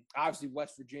 obviously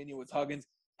West Virginia with Huggins.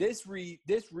 This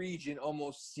region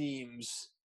almost seems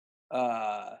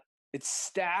it's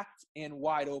stacked and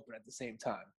wide open at the same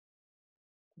time.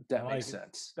 If that makes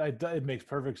sense. It makes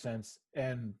perfect sense,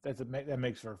 and that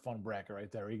makes for a fun bracket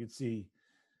right there. You could see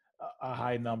a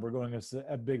high number going against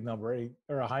a big number,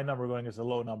 or a high number going against a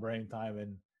low number anytime,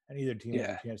 and either team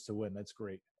has a chance to win. That's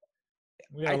great.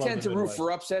 I tend to root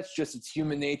for upsets. Just it's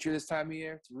human nature this time of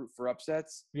year to root for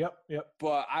upsets. Yep.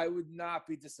 But I would not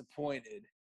be disappointed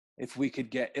if we could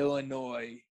get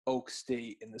Illinois, Oak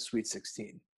State in the Sweet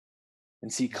 16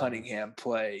 and see Cunningham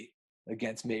play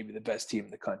against maybe the best team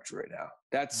in the country right now.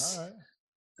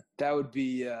 That'd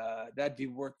be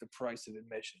worth the price of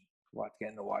admission.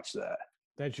 Getting to watch that.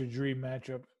 That's your dream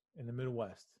matchup in the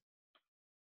Midwest.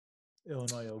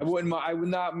 Illinois, Oak State. I would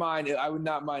not mind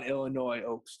Illinois,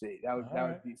 Oak State. That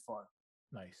would be fun.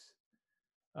 Nice.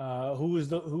 Who's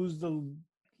the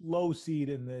low seed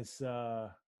in this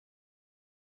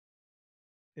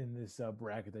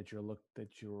bracket that you're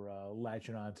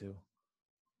latching onto?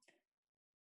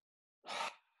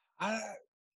 I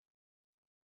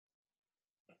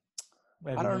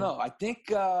don't know. I think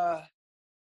so.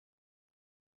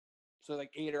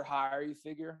 Like 8 or higher, you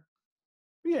figure?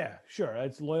 Yeah, sure.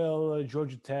 It's Loyola,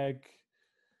 Georgia Tech,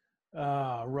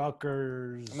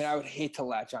 Rutgers. I mean, I would hate to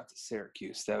latch onto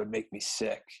Syracuse. That would make me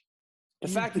sick. The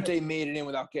fact that they made it in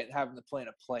without having to play in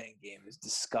a playing game is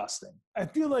disgusting. I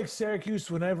feel like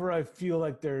Syracuse, whenever I feel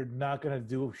like they're not going to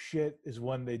do shit, is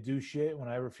when they do shit. When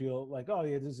I ever feel like, oh,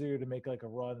 yeah, this is here to make like a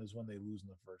run, is when they lose in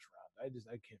the first round. I can't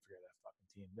figure that fucking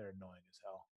team. They're annoying as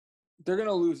hell. They're going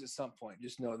to lose at some point.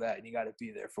 Just know that, and you got to be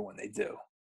there for when they do.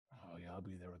 Oh, yeah, I'll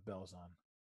be there with bells on.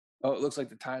 Oh, it looks like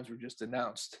the times were just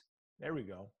announced. There we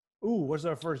go. Ooh, what's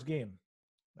our first game?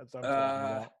 That's what I'm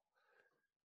talking about.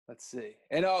 Let's see.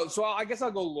 And so I guess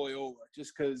I'll go Loyola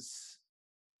just because,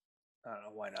 I don't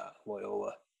know, why not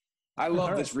Loyola? I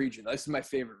love this region. This is my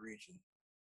favorite region.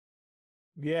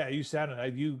 Yeah,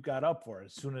 you got up for it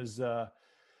as soon as there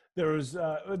was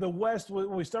the West.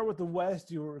 When we start with the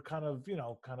West, you were kind of,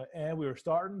 and we were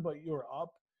starting, but you were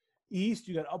up. East,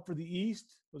 you got up for the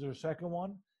East. Was there a second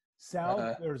one?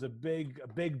 South, there was a big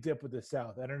dip with the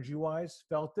South, energy-wise.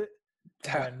 Felt it.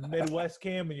 And Midwest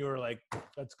came, and you were like,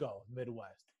 let's go,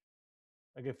 Midwest.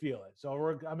 I can feel it. So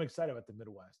I'm excited about the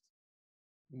Midwest.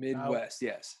 Midwest,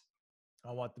 yes.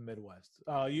 I want the Midwest.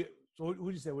 So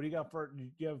who'd you say? What do you got for? Do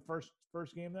you have first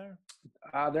game there?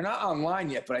 They're not online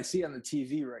yet, but I see it on the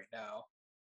TV right now.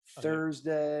 Okay.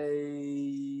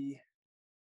 Thursday.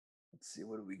 Let's see,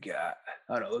 what do we got?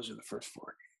 Oh no, those are the first 4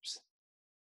 games.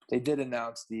 They did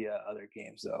announce the other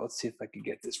games though. Let's see if I can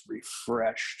get this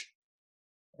refreshed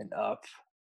and up.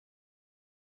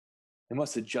 It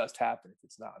must have just happened if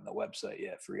it's not on the website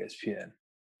yet for ESPN.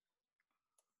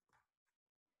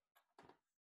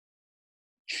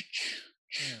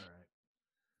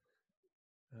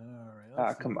 All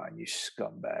right. Come on, you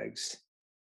scumbags.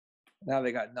 Now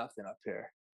they got nothing up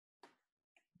here.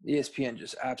 ESPN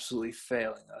just absolutely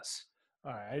failing us.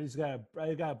 All right.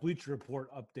 I got a Bleacher Report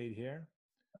update here.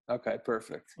 Okay,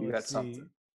 perfect. You got something.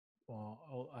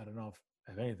 Well, I don't know if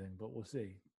I have anything, but we'll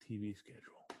see. TV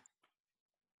schedule.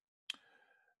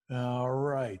 All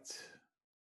right.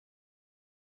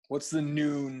 What's the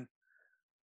noon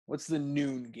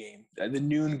game? The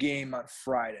noon game on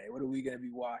Friday. What are we going to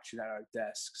be watching at our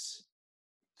desks?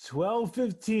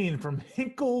 12:15 from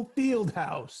Hinkle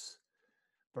Fieldhouse.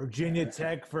 Virginia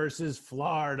Tech versus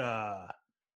Florida.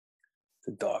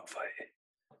 The dogfight.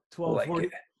 12:40.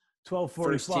 12:45.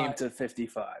 First team to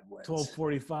 55 wins.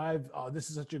 12:45. Oh, this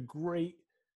is such a great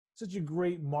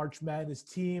March Madness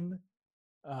team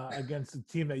against the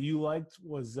team that you liked.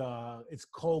 It's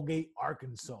Colgate,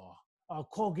 Arkansas.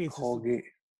 Colgate's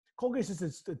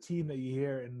just a team that you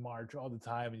hear in March all the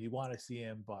time, and you want to see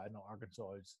him. But I know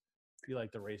Arkansas is. You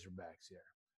like the Razorbacks here.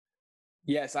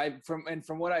 Yes,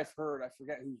 from what I've heard, I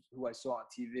forget who I saw on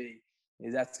TV.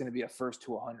 Is that's going to be a first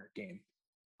to 100 game.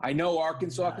 I know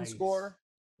Arkansas can score.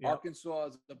 Yep. Arkansas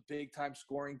is a big time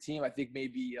scoring team. I think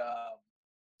maybe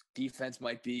defense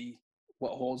might be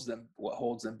what holds them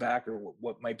back, or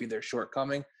what might be their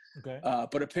shortcoming. Okay.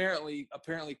 But apparently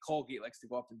Colgate likes to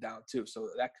go up and down too. So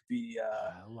that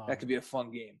could be a fun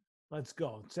game. Let's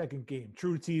go. Second game.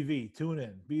 True TV. Tune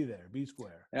in. Be there. Be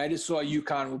square. And I just saw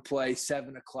UConn will play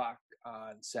 7:00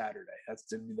 on Saturday. That's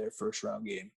going to be their first round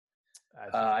game.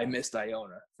 I missed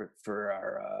Iona for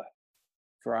our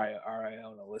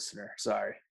Iona listener.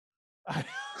 Sorry.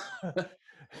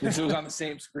 This was on the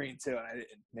same screen too, and I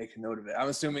didn't make a note of it. I'm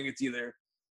assuming it's either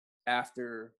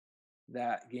after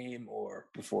that game or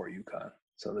before UConn.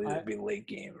 So it'll either be a late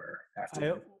game or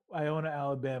after. Iona,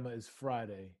 Alabama is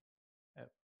Friday.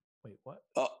 Wait, what?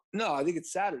 Oh, no, I think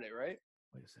it's Saturday, right?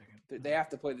 Wait a second. They have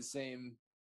to play the same.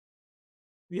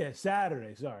 Yeah,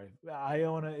 Saturday. Sorry.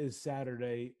 Iona is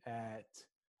Saturday at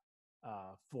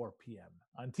 4 p.m.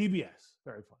 on TBS.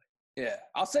 Very funny. Yeah.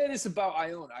 I'll say this about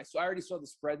Iona. I already saw the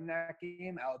spread in that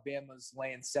game. Alabama's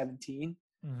laying 17.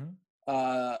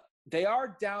 Mm-hmm. They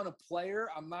are down a player.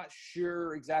 I'm not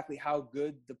sure exactly how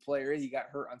good the player is. He got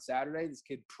hurt on Saturday. This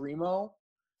kid, Primo.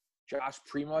 Josh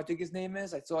Primo, I think his name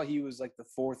is. I saw he was like the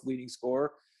 4th leading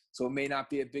scorer, so it may not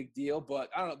be a big deal. But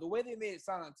I don't know. The way they made it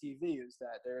sound on TV is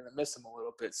that they're going to miss him a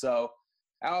little bit. So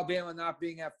Alabama not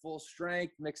being at full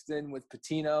strength, mixed in with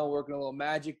Patino working a little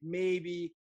magic,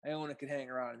 maybe Iona could hang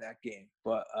around in that game.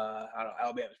 But I don't know.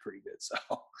 Alabama's pretty good. So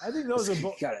I think those are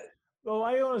both. Well,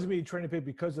 Iona's going to be training pick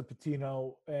because of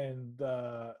Patino, and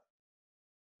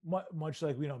much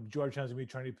like Georgetown's going to be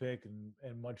training pick,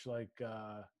 and much like.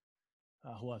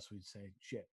 Who else would you say?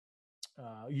 Shit.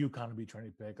 UConn would be trying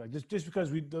to pick. Like just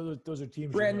because those are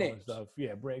teams brand names and stuff.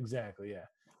 Yeah, exactly. Yeah.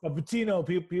 But Patino,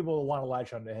 people want to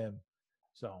latch onto him.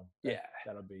 So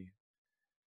that'll be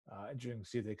interesting to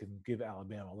see if they can give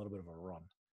Alabama a little bit of a run.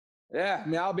 Yeah, I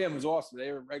mean Alabama was awesome.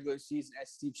 They were regular season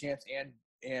SEC champs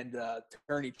and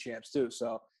tourney champs too.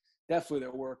 So definitely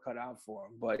their work cut out for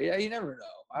them. But yeah, you never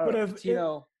know. I don't know.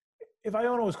 Patino. If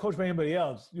Iona was coached by anybody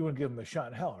else, you wouldn't give them a shot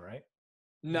in hell, right?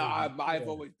 No, I've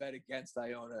always bet against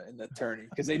Iona in the tourney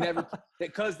because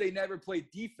they never played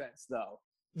defense though.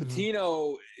 Mm-hmm.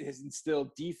 Patino has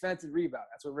instilled defense and rebound.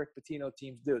 That's what Rick Pitino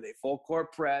teams do. They full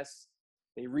court press,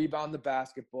 they rebound the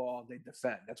basketball, they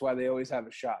defend. That's why they always have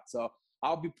a shot. So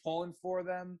I'll be pulling for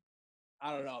them.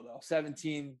 I don't know though.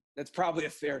 17. That's probably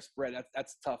a fair spread.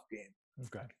 That's a tough game.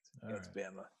 Okay, against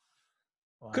Bama.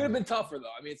 Well, could have been tougher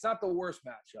though. I mean, it's not the worst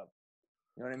matchup.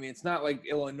 You know what I mean? It's not like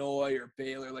Illinois or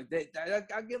Baylor. Like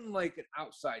I'll give them like an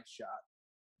outside shot,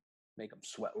 make them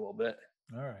sweat a little bit.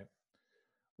 All right.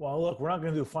 Well, look, we're not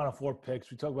going to do Final Four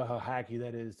picks. We talk about how hacky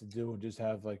that is to do, and just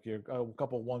have like your a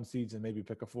couple 1 seeds and maybe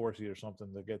pick a 4 seed or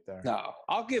something to get there. No,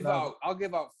 I'll give out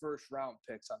first round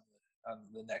picks on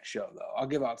the next show though. I'll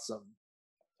give out some.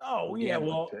 Oh yeah,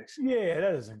 picks.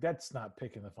 Yeah, that's not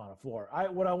picking the Final Four.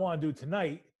 What I want to do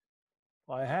tonight,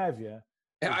 while I have you.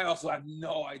 And I also have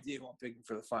no idea who I'm picking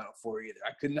for the Final Four either. I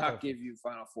could not give you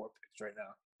Final Four picks right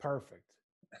now. Perfect.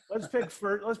 Let's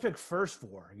pick first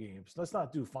 4 games. Let's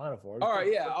not do Final Four. All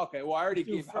right, yeah, okay. Well, I already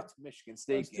gave out the Michigan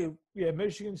State game.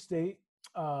 Michigan State.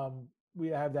 We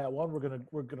have that one.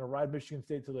 We're gonna ride Michigan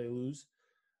State till they lose.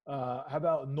 How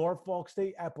about Norfolk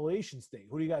State, Appalachian State?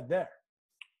 Who do you got there?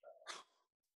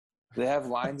 Do they have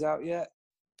lines out yet?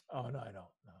 Oh no, I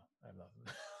don't. No, I have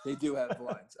nothing. They do have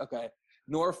lines. Okay.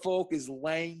 Norfolk is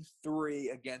laying 3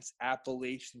 against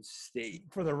Appalachian State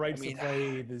For the rights to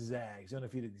play the Zags,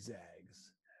 undefeated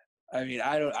Zags. I mean,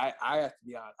 I have to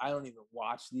be honest. I don't even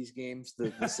watch these games,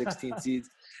 the 16 seeds,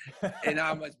 and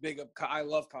I'm as big of. I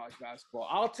love college basketball.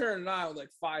 I'll turn it on with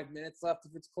like 5 minutes left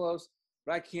if it's close,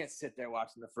 but I can't sit there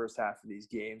watching the first half of these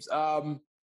games. I'll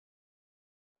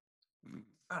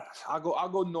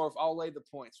go North. I'll lay the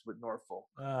points with Norfolk.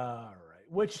 All right,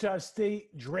 Wichita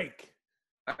State, Drake.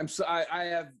 I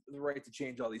have the right to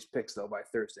change all these picks though by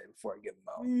Thursday before I get them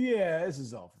out. Yeah, this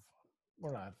is all for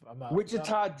fun. I'm not.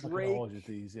 Wichita not Drake. Hold you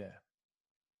these, yeah.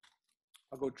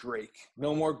 I'll go Drake.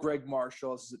 No more Greg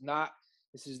Marshall.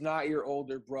 This is not your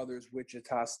older brother's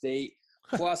Wichita State.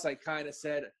 Plus, I kind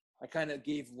of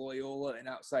gave Loyola an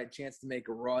outside chance to make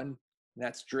a run. And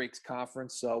that's Drake's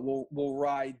conference. So we'll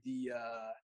ride the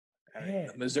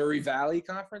Missouri Valley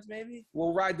Conference. Maybe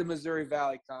we'll ride the Missouri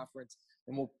Valley Conference,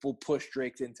 and we'll push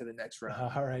Drake into the next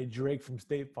round. All right, Drake from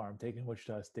State Farm taking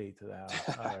Wichita State to the house.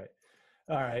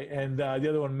 All right, and the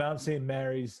other one, Mount St.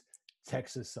 Mary's,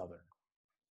 Texas Southern.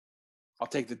 I'll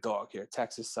take the dog here,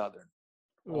 Texas Southern,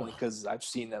 only because I've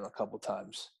seen them a couple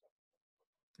times.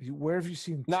 Where have you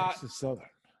seen Texas Southern?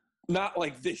 Not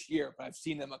like this year, but I've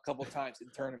seen them a couple times in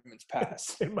tournaments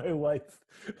past. In my life.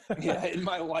 Yeah, in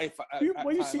my life, I've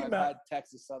had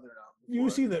Texas Southern on.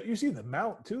 You've seen the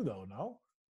Mount too, though, no?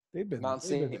 They've been Mount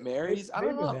St. Mary's. I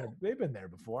don't know. They've been there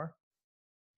before.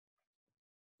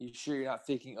 You sure you're not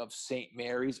thinking of St.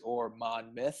 Mary's or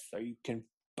Monmouth? Are you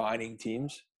combining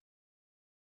teams?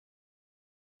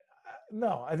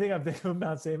 No, I think I'm thinking of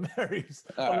Mount St. Mary's.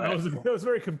 Right, it was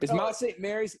very compelling. Is Mount St.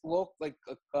 Mary's local?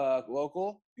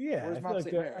 Yeah, Where's I Mount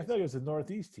St. Mary's? I thought it was a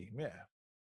Northeast team. Yeah.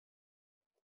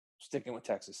 Sticking with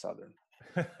Texas Southern.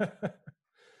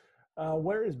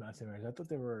 Where is Mount St. Mary's? I thought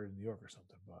they were in New York or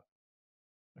something, but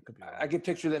I could be wrong. I could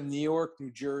picture them: New York,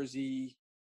 New Jersey,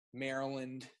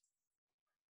 Maryland.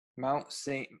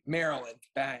 Maryland.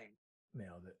 Bang.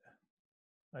 Nailed it.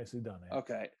 Nicely done. Man.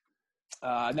 Okay.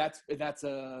 And that's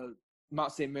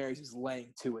Mount St. Mary's is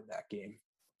laying 2 in that game.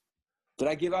 Did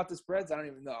I give out the spreads? I don't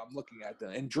even know. I'm looking at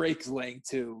them. And Drake's laying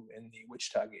 2 in the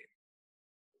Wichita game.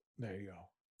 There you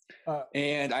go.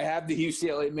 And I have the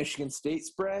UCLA Michigan State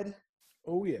spread.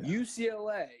 Oh yeah.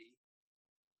 UCLA,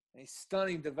 a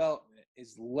stunning development,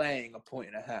 is laying 1.5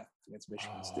 points against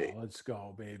Michigan State. Let's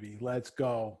go, baby. Let's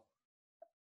go.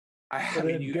 Get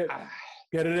it in.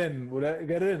 Get it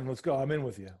in. Let's go. I'm in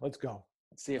with you. Let's go.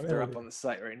 Let's see if they're up on the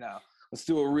site right now. Let's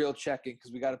do a real check-in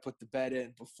because we got to put the bet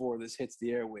in before this hits the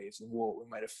airwaves, and we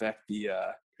might affect the.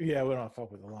 Yeah, we don't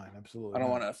fuck with the line. Absolutely. I don't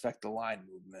want to affect the line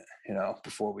movement,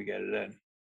 before we get it in.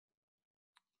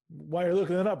 While you're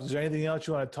looking it up, is there anything else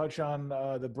you want to touch on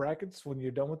the brackets when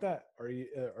you're done with that, or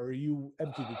are you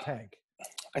empty the tank?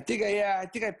 I think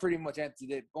I pretty much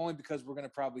emptied it, only because we're going to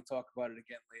probably talk about it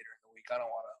again later in the week. I don't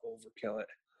want to overkill it.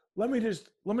 Let me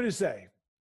just say,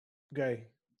 okay,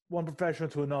 one professional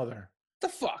to another. The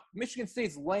fuck? Michigan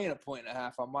State's laying 1.5 points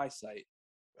on my site.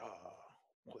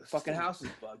 Fucking house is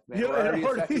bugged, man.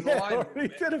 Already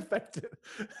been affected.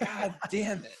 God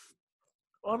damn it.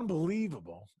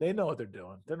 Unbelievable. They know what they're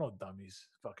doing. They're no dummies.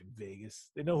 Fucking Vegas.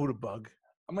 They know who to bug.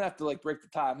 I'm going to have to break the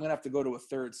tie. I'm going to have to go to a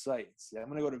third site. I'm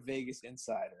going to go to Vegas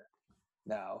Insider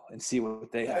now and see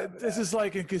what they have. This is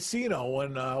like in Casino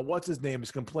when what's his name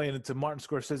is complaining to Martin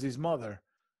Scorsese's mother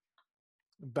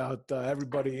about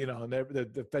everybody, and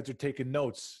the feds are taking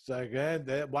notes. It's like,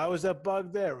 why was that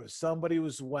bug there? It was somebody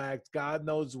was whacked, God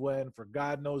knows when, for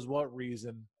God knows what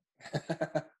reason.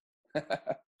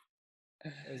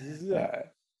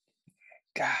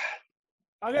 God.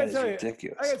 I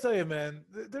gotta tell you, man,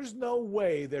 there's no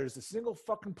way there's a single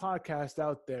fucking podcast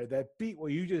out there that beat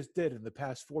what you just did in the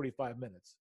past 45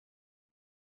 minutes.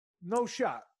 No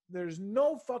shot. There's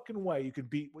no fucking way you can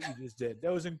beat what you just did.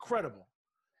 That was incredible.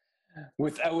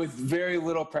 With very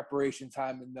little preparation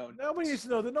time and nobody needs to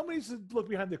know that. Nobody needs to look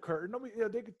behind the curtain. Nobody,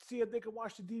 they could see it. They could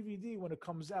watch the DVD when it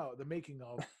comes out, the making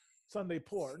of Sunday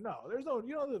Pour. No, there's no.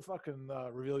 You don't have to fucking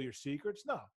reveal your secrets.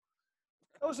 No,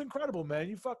 that was incredible, man.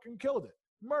 You fucking killed it,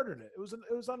 murdered it. It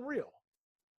was unreal.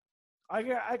 I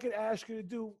could ask you to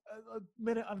do a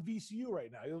minute on VCU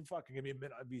right now. You'll fucking give me a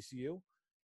minute on VCU.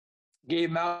 Gave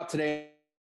them out today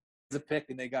as a pick,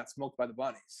 and they got smoked by the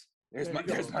Bunnies. There's There my you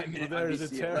go. there's my Well, minute on there's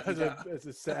VCU. Let me down. it's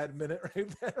a sad minute right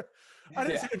there. I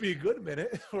didn't Yeah. say it'd be a good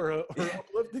minute or an Yeah.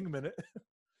 uplifting minute.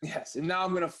 Yes, and now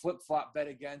I'm gonna flip flop bet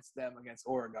against them against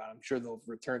Oregon. I'm sure they'll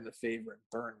return the favor and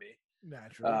burn me.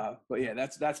 Naturally. But yeah,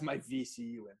 that's my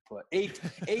VCU input.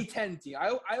 A10 team.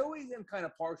 I always am kind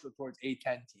of partial towards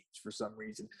A10 teams for some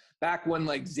reason. Back when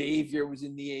like Xavier was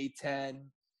in the A10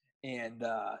 and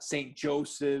St.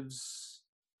 Joseph's,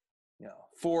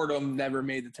 Fordham never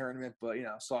made the tournament, but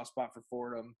soft spot for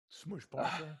Fordham. Smoosh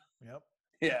Parker. Yep.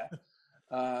 Yeah.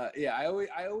 Yeah. I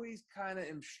always kind of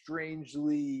am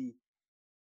strangely.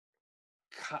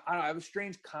 I don't know. I have a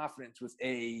strange confidence with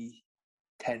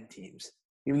A10 teams.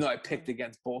 Even though I picked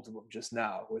against both of them just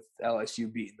now with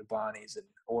LSU beating the Bonnies and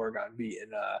Oregon beating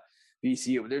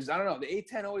VCU. I don't know, the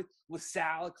A-10 always, with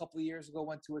Sal a couple of years ago,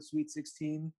 went to a Sweet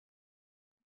 16.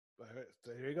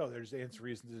 There you go. There's the answer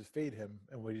reason to just fade him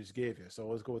and we just gave you. So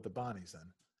let's go with the Bonnies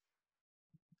then.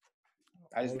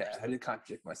 I did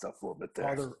contradict myself a little bit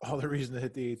there. All the reason to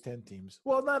hit the A-10 teams.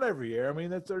 Well, not every year. I mean,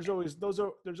 there's always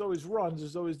runs.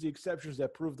 There's always the exceptions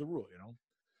that prove the rule,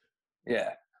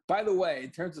 Yeah. By the way,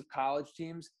 in terms of college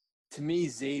teams, to me,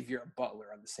 Xavier and Butler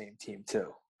are on the same team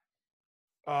too.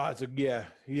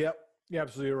 Yep. You're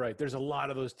absolutely right. There's a lot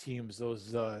of those teams,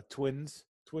 those twins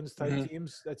type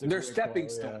teams. They're stepping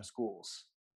stone schools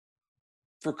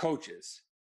for coaches.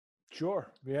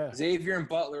 Sure. Yeah. Xavier and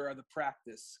Butler are the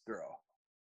practice girl.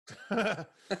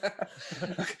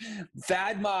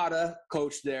 Thad Matta,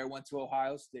 coach there, went to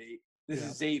Ohio State. This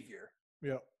is Xavier.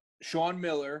 Yep. Sean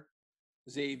Miller,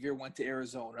 Xavier, went to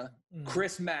Arizona.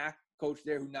 Chris Mack, coach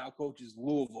there, who now coaches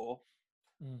Louisville.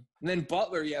 And then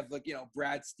Butler, you have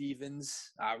Brad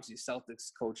Stevens, obviously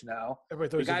Celtics coach now.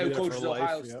 The guy who coaches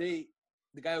Ohio State.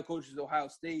 The guy who coaches Ohio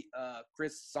State,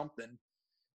 Chris something,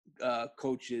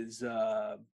 coaches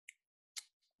Ohio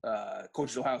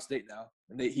State now.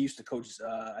 And he used to coach,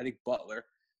 I think, Butler.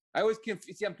 I always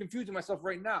I'm confusing myself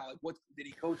right now. Like, what did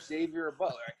he coach, Xavier or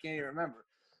Butler? I can't even remember.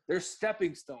 They're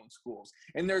stepping stone schools,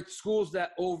 and they're schools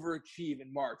that overachieve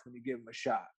in March when you give them a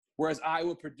shot. Whereas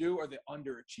Iowa, Purdue are the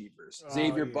underachievers.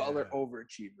 Xavier, Butler,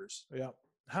 overachievers. Yeah.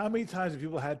 How many times have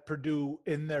people had Purdue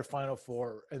in their Final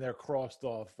Four and they're crossed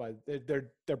off by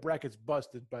their brackets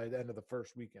busted by the end of the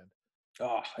first weekend?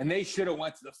 Oh, and they should have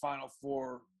went to the Final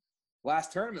Four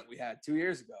last tournament we had 2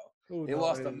 years ago. They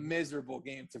lost a miserable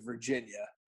game to Virginia.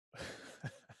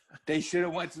 They should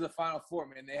have went to the Final Four,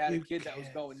 man. They had a kid that was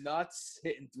going nuts,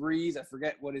 hitting threes. I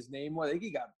forget what his name was. I think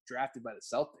he got drafted by the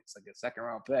Celtics, like a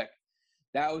second-round pick.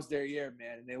 That was their year,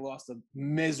 man, and they lost a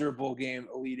miserable game,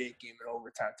 Elite Eight game in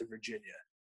overtime to Virginia.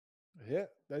 Yeah,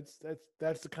 that's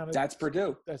the kind of – That's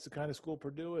Purdue. That's the kind of school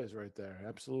Purdue is right there.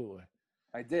 Absolutely.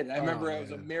 I did. I remember it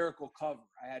was a miracle cover.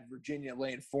 I had Virginia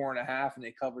laying 4.5, and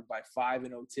they covered by 5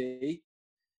 in OT.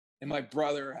 And my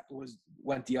brother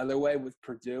went the other way with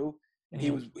Purdue. And he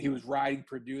was riding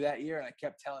Purdue that year, and I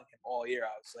kept telling him all year, I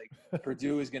was like,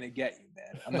 Purdue is gonna get you,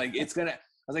 man. I'm like,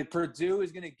 Purdue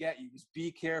is gonna get you. Just be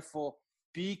careful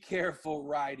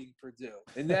riding Purdue.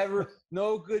 And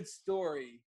no good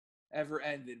story ever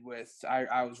ended with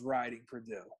I was riding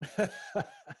Purdue.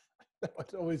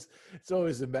 It's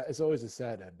always a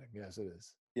sad ending. Yes, it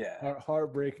is. Yeah,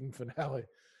 heartbreaking finale.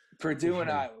 Purdue and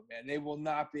Iowa, man, they will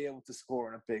not be able to score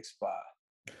in a big spot.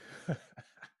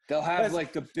 They'll have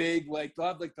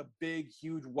the big,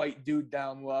 huge white dude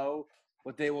down low,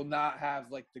 but they will not have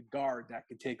the guard that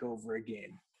could take over a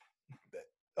game.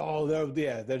 Oh,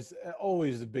 there's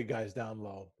always the big guys down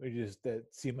low. That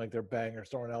seem like they're bangers,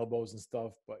 throwing elbows and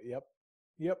stuff. But yep.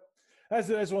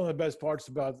 That's one of the best parts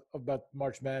about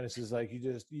March Madness is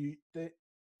the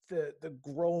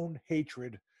grown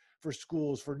hatred for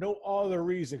schools for no other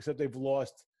reason except they've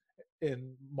lost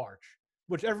in March.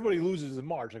 Which everybody loses in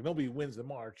March. Nobody wins in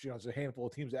March. It's a handful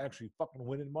of teams that actually fucking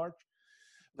win in March.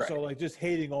 Right. So, just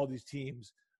hating all these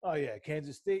teams. Oh, yeah,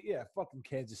 Kansas State. Yeah, fucking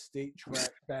Kansas State trash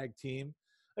bag team.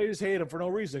 I just hate them for no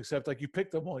reason except, you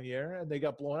picked them one year, and they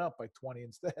got blown out by 20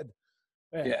 instead.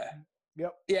 Man. Yeah.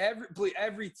 Yep. Yeah,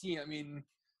 every team. I mean,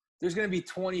 there's going to be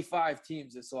 25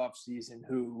 teams this offseason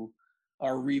who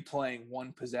are replaying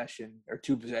one possession or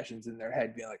two possessions in their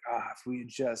head being like, if we had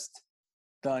just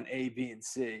done A, B, and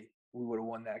C, we would have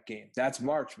won that game. That's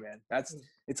March, man.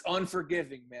 It's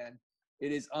unforgiving, man.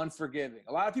 It is unforgiving.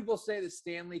 A lot of people say the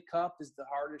Stanley Cup is the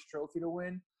hardest trophy to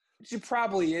win, which it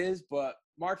probably is, but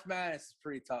March Madness is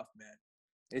pretty tough, man.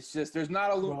 It's just there's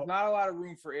not a lot of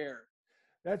room for error.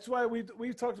 That's why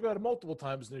we've talked about it multiple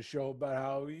times in this show about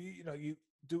how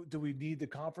do we need the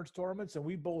conference tournaments, and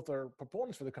we both are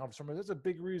proponents for the conference tournaments. That's a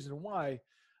big reason why.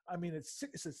 I mean, it's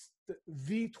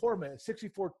the tournament,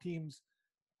 64 teams,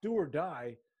 do or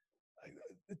die.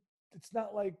 it's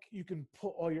not like you can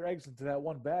put all your eggs into that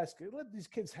one basket. Let these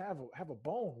kids have a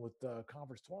bone with the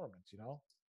conference tournaments.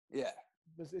 Yeah.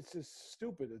 It's just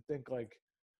stupid to think like,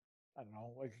 I don't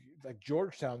know, like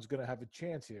Georgetown's going to have a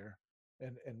chance here,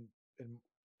 in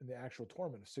the actual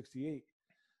tournament of '68.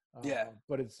 Yeah.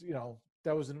 But it's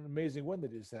that was an amazing win they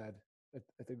just had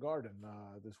at the Garden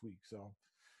this week. So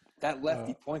That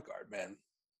lefty point guard, man.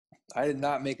 I did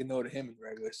not make a note of him in the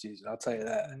regular season. I'll tell you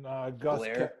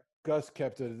that. Gus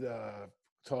kept it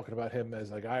talking about him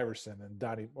as like Iverson and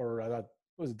Donnie, or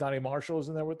was it Donnie Marshall was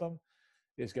in there with them?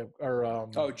 He's got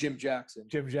Jim Jackson.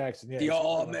 Jim Jackson, yeah, the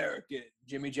All-American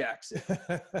Jimmy Jackson.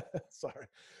 Sorry,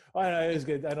 I know it's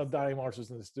good. I know Donnie Marshall's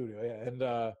in the studio, yeah,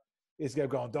 and he's kept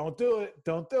going, don't do it.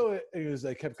 And he was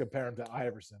like kept comparing to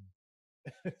Iverson.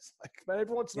 It's like, but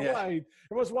every once in a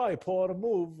while, he pull out a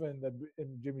move, and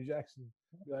Jimmy Jackson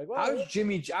be like, well, how's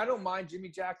Jimmy? I don't mind Jimmy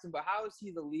Jackson, but how is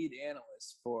he the lead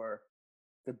analyst for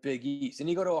the Big East? Didn't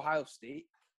he go to Ohio State?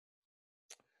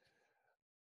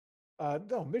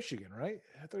 No, Michigan, right?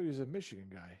 I thought he was a Michigan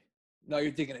guy. No,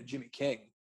 you're thinking of Jimmy King.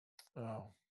 Oh,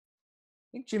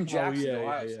 I think Jim Jackson,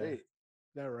 Ohio State.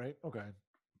 That right? Okay.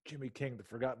 Jimmy King, the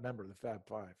forgotten member of the Fab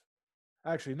Five.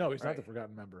 Actually, no, he's not the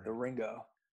forgotten member. The Ringo.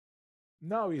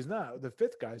 No, he's not. The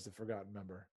fifth guy's the forgotten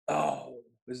member. Oh,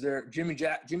 is there Jimmy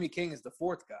King is the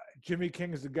fourth guy. Jimmy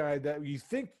King is the guy that you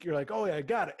think you're like, oh yeah, I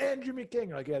got it. And Jimmy King,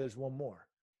 you're like, yeah, there's one more.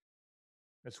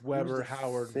 It's Weber,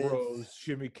 Howard, Rose,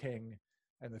 Jimmy King,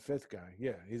 and the fifth guy.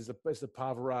 Yeah, it's the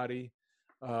Pavarotti,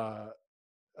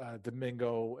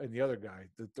 Domingo, and the other guy,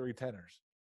 the three tenors.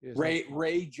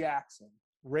 Ray Jackson.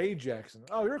 Ray Jackson.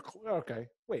 Oh, you're okay.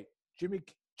 Wait, Jimmy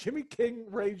King,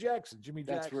 Ray Jackson, Jimmy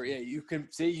Jackson. That's where you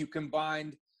can see you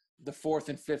combined the fourth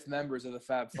and fifth members of the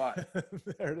Fab Five.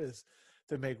 There it is,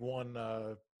 to make one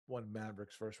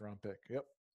Mavericks first round pick. Yep.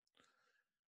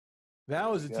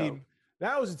 That was a team.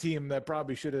 That was a team that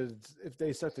probably should have, if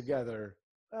they stuck together.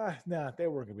 They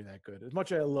weren't gonna be that good. As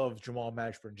much as I love Jamal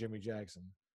Mashburn, Jimmy Jackson.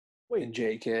 Wait, and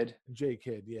J Kidd.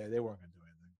 Yeah, they weren't gonna do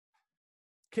anything.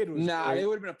 Kidd was they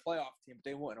would have been a playoff team, but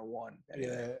they wouldn't have won.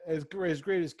 Yeah, as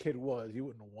great as Kidd was, he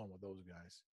wouldn't have won with those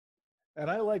guys. And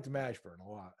I liked Mashburn a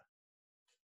lot.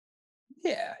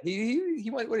 Yeah, he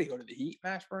went. What did he go to the Heat?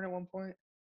 Mashburn at one point.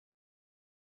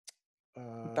 He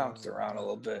bounced around a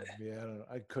little bit. Yeah, I don't know.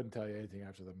 I couldn't tell you anything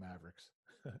after the Mavericks.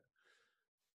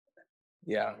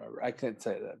 Yeah, I don't remember. I couldn't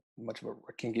say that much of a.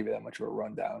 I can't give you that much of a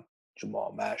rundown.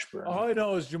 Jamal Mashburn. All I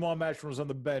know is Jamal Mashburn was on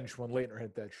the bench when Leitner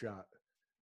hit that shot.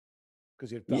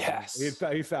 Because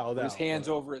he fouled out. His hands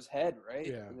over his head, right?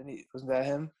 Yeah. Wasn't that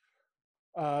him?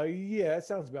 Yeah, it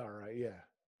sounds about right. Yeah.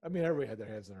 I mean, everybody had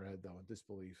their hands on their head, though, in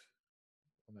disbelief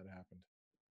when that happened.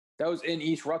 That was in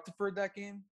East Rutherford, that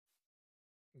game?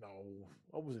 No.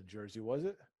 What was it, Jersey, was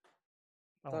it?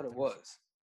 I thought it was.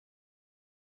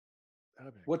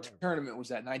 So. What tournament was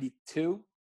that, 92?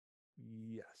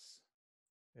 Yes.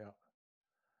 Yeah.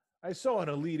 I saw an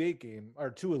Elite Eight game,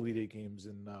 or two Elite Eight games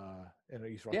in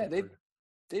East Rutherford. Yeah,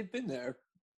 they've been there.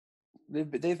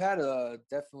 They've had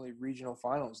definitely regional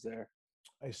finals there.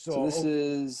 I saw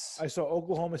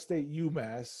Oklahoma State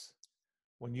UMass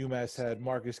when UMass had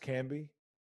Marcus Camby.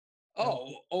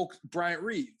 Bryant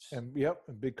Reeves. And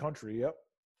Big Country, yep.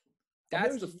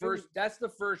 That's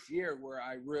the first year where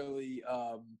I really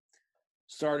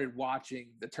started watching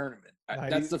the tournament.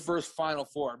 That's the first Final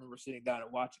Four I remember sitting down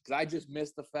and watching, because I just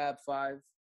missed the Fab Five.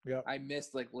 Yeah, I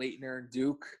missed like Leitner and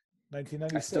Duke.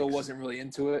 1996. I still wasn't really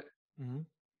into it. Mm-hmm.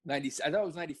 I thought it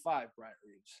was 95. Bryant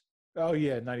Reeves. Oh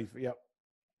yeah, 90. Yep.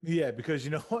 Yeah, because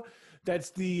you know what? That's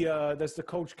the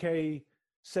Coach K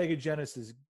Sega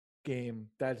Genesis game.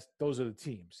 Those are the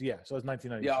teams. Yeah, so it's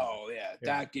 1996. Yeah,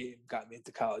 that game got me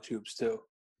into college hoops too.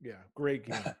 Yeah, great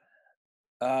game.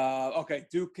 Okay,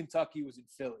 Duke, Kentucky was in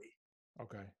Philly.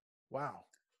 Okay. Wow.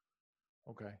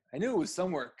 Okay. I knew it was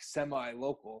somewhere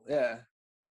semi-local. Yeah.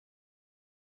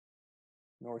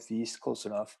 Northeast, close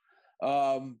enough.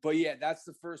 But yeah, that's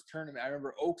the first tournament. I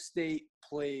remember Oak State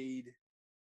played,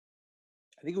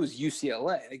 I think it was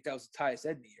UCLA. I think that was the Tyus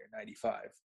Edney year,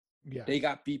 95. Yeah. They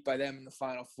got beat by them in the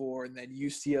Final Four. And then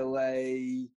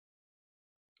UCLA,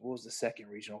 what was the second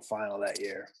regional final that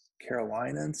year?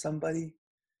 Carolina and somebody?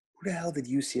 Who the hell did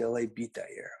UCLA beat that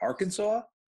year? Arkansas?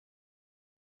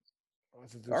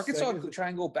 Arkansas could try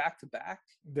and go back-to-back?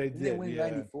 Did they win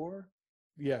 94?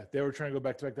 Yeah, they were trying to go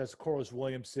back-to-back. That's Corliss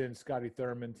Williamson, Scotty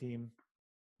Thurman team.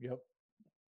 Yep.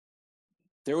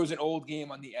 There was an old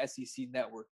game on the SEC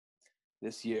network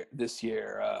this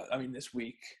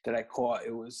week that I caught.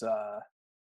 It was a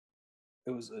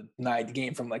night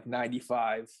game from like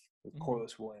 95 with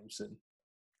Corliss Williamson.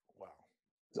 Wow.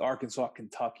 It was Arkansas,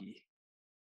 Kentucky.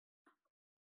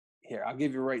 Here, I'll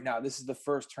give you right now. This is the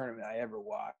first tournament I ever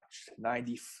watched.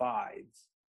 95.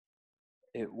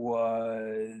 It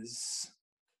was.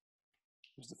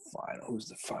 Who's the final? Who's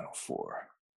the final four?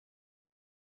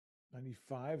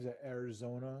 95, is that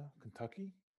Arizona,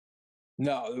 Kentucky?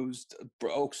 No, it was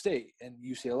Oak State and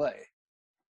UCLA.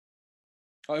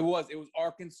 Oh, it was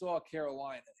Arkansas,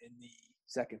 Carolina in the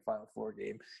second Final Four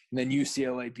game, and then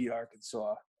UCLA beat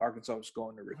Arkansas. Arkansas was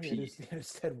going to repeat. Oh, yeah, they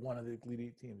said one of the Elite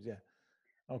Eight teams. Yeah.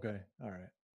 Okay. All right.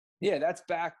 Yeah, that's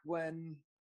back when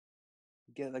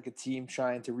you get like a team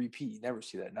trying to repeat. You never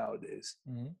see that nowadays.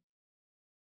 Mm-hmm.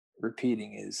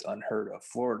 Repeating is unheard of.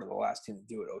 Florida, the last team to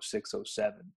do it, 06,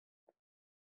 07.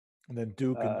 And then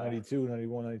Duke in 92,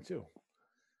 91, 92.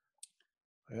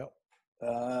 Yep.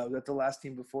 Was that the last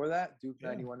team before that? Duke, Yeah.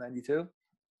 91, 92?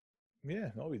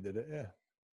 Yeah, no, we did it. Yeah.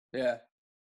 Yeah.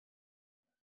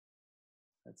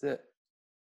 That's it.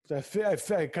 So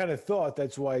I kind of thought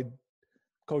that's why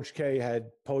Coach K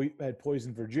had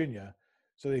poisoned Virginia,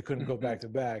 so they couldn't go back to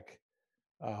back.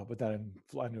 But then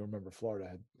I do remember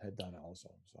Florida had done it also.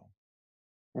 So.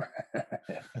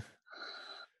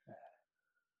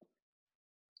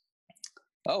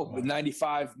 With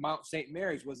 95, Mount St.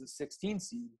 Mary's was a 16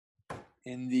 seed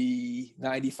in the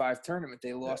 95 tournament.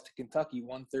 They lost to Kentucky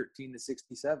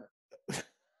 113-67.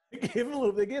 They gave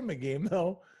him a game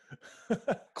though.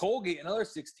 Colgate, another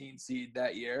 16 seed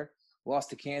that year, lost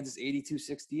to Kansas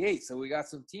 82-68. So we got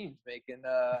some teams making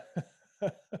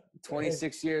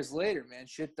 26 years later, man.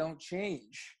 Shit don't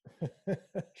change.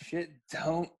 Shit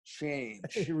don't change.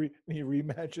 Any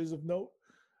rematches of note?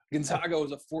 Gonzaga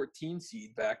was a 14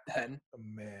 seed back then. Oh,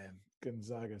 man,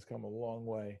 Gonzaga's come a long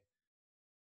way.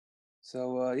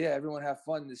 So, everyone have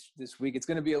fun this week. It's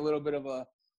going to be a little bit of a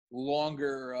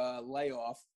longer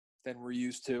layoff than we're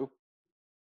used to.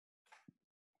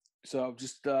 So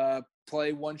just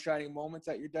play One Shining Moments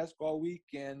at your desk all week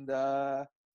and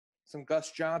some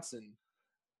Gus Johnson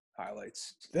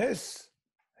highlights. This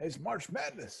is March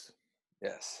Madness.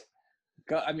 Yes.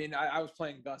 I mean, I was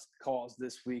playing Gus calls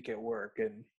this week at work,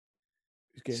 and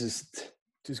just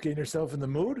getting yourself in the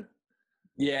mood.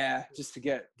 Yeah, just to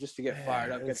get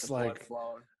fired up, get the blood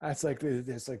flowing. That's like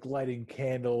it's like lighting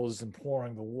candles and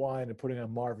pouring the wine and putting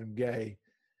on Marvin Gaye.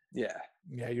 Yeah,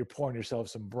 you're pouring yourself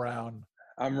some brown.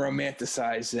 I'm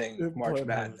romanticizing March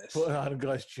Madness. Put on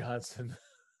Gus Johnson.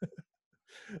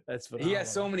 That's phenomenal. He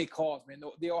has so many calls, man.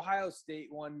 The Ohio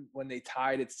State one, when they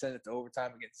tied it, sent it to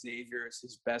overtime against Xavier, is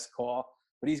his best call.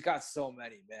 But he's got so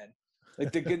many, man.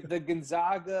 Like the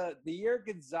Gonzaga, the year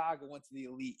Gonzaga went to the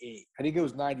Elite Eight, I think it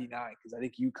was 99 because I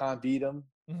think UConn beat them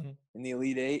in the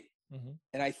Elite Eight. Mm-hmm.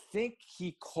 And I think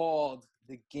he called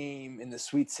the game in the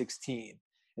Sweet 16.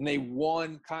 And they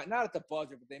won, not at the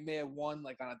buzzer, but they may have won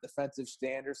like on a defensive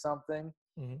stand or something.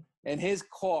 Mm-hmm. And his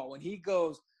call, when he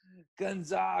goes,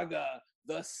 Gonzaga,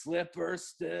 the slipper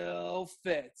still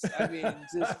fits. I mean,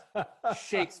 just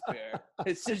Shakespeare.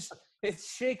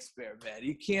 It's Shakespeare, man.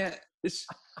 You can't.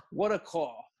 What a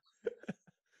call.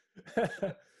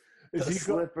 The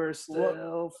slipper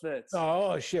still fits.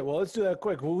 Oh shit! Well, let's do that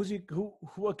quick.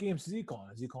 What games is he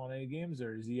calling? Is he calling any games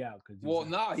or is he out?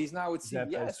 No, he's not with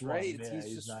CBS, right?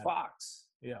 He's just not, Fox.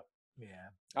 Yeah.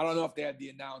 I don't know if they have the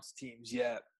announced teams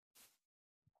yet.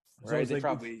 Right? They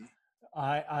probably.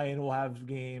 Ian will have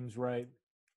games, right?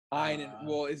 Ian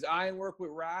is Ian work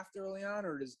with Raft early on,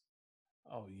 or does?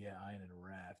 Oh yeah, Ian and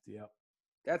Raft. Yep.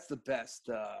 That's the best.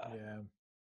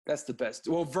 That's the best.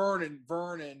 Well, Vern and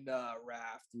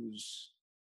Raft was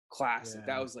classic.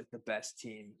 Yeah. That was like the best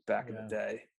team back in the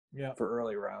day. Yeah. For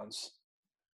early rounds.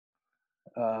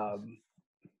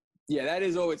 That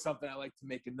is always something I like to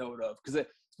make a note of because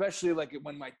especially like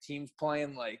when my team's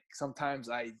playing, like sometimes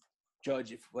I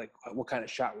judge if like what kind of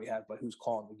shot we have by who's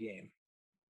calling the game.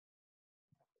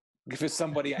 If it's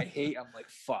somebody I hate, I'm like,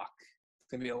 fuck.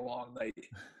 It's gonna be a long night.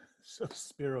 So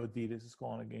Spiro Adidas is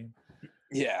calling a game.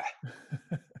 Yeah.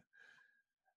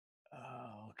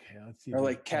 Okay. Let's see. Or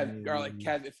like Kevin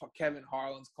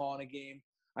Harlan's calling a game.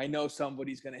 I know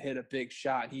somebody's gonna hit a big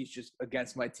shot and he's just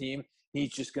against my team.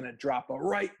 He's just gonna drop a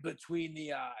right between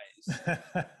the eyes.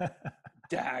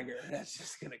 Dagger. That's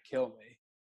just gonna kill me.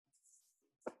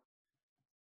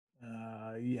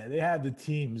 They have the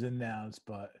teams announced,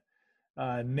 but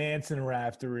Nance and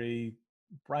Raftery,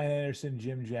 Brian Anderson,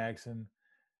 Jim Jackson,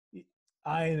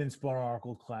 Ian and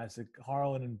Sparkle Classic,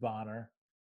 Harlan and Bonner,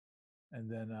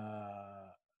 and then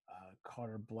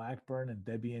Carter Blackburn and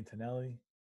Debbie Antonelli.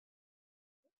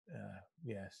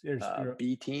 Yes, there's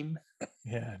B team.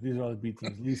 Yeah, these are all the B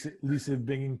teams. Lisa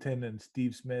Binghamton and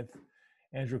Steve Smith,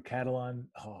 Andrew Catalan,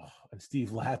 and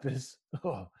Steve Lapis.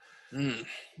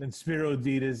 Then Spiro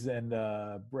Adidas and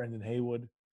Brendan Haywood,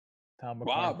 Tom Wow,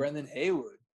 McCarthy. Brendan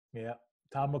Haywood. Yeah.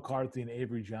 Tom McCarthy and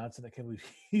Avery Johnson. I can't believe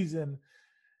he's in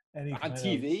any On kind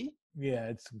TV? of, yeah,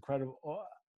 it's incredible.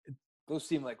 Those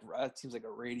seem like that seems like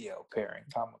a radio pairing.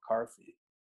 Tom McCarthy.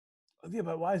 Yeah,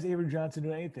 but why is Avery Johnson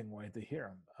doing anything right to hear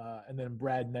him? And then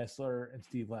Brad Nessler and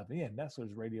Steve Lappin. Yeah,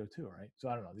 Nessler's radio too, right? So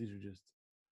I don't know. These are just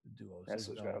duos.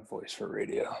 Nessler's got a voice for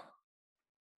radio.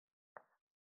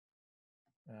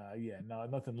 Yeah, no,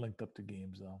 nothing linked up to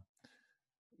games though.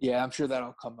 Yeah, I'm sure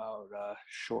that'll come out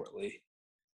shortly.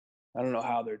 I don't know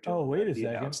how they're doing. Oh, wait a the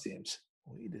second. announced teams.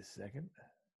 Wait a second.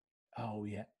 Oh,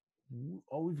 yeah.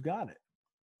 Oh, we've got it.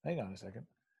 Hang on a second.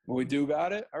 We do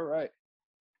got it? All right.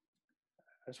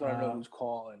 I just want to know who's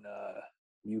calling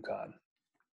UConn.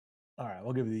 All right,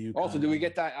 we'll give you the UConn. Also, do we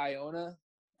get that Iona?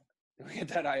 Did we get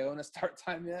that Iona start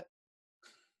time yet?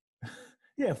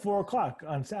 Yeah, 4:00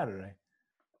 on Saturday.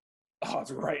 Oh,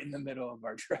 it's right in the middle of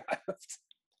our draft.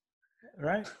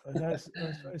 Right? That's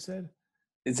what I said?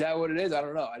 Is that what it is? I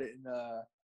don't know. I didn't.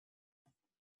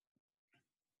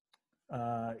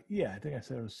 Yeah, I think I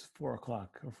said it was 4:00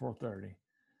 or 4:30.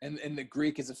 And the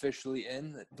Greek is officially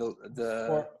in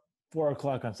the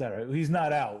 4:00 on Saturday. He's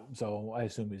not out, so I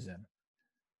assume he's in.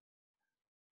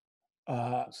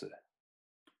 Okay,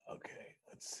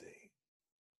 let's see.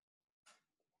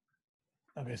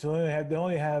 Okay, so they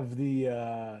only have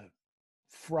the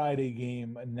Friday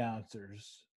game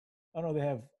announcers. Oh no, they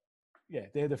have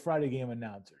the Friday game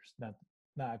announcers. Not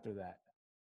after that.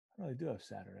 Oh, they do have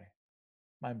Saturday.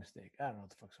 My mistake. I don't know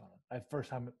what the fuck's going on.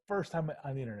 First time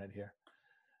on the internet here.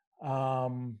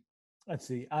 Let's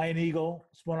see. Ian Eagle,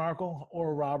 Sponarkle,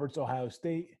 Oral Roberts, Ohio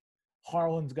State.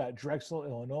 Harlan's got Drexel,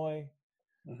 Illinois.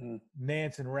 Mm-hmm.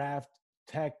 Nance and Raft,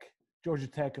 Tech, Georgia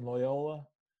Tech, and Loyola.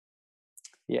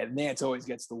 Yeah, Nance always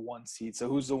gets the 1 seed. So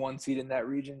who's the 1 seed in that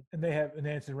region? And they have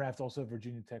Nance and Raft also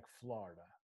Virginia Tech, Florida.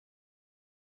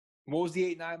 What was the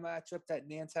 8-9 matchup that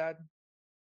Nance had?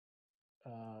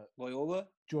 Loyola?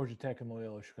 Georgia Tech and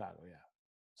Loyola, Chicago, yeah.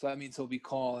 So that means he'll be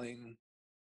calling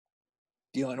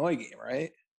the Illinois game,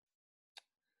 right?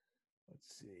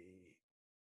 Let's see.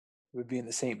 It would be in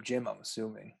the same gym, I'm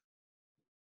assuming.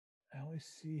 I always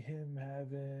see him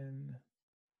having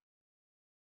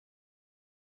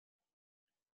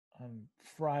on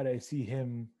Friday. I see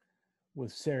him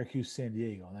with Syracuse, San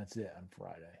Diego, and that's it on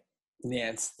Friday.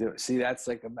 Nance, see, that's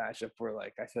like a matchup where,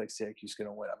 like, I feel like Syracuse is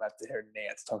gonna win. I'm gonna have to hear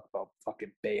Nance talk about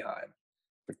fucking Boeheim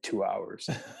for 2 hours.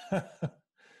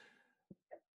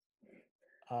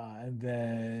 And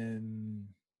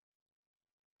then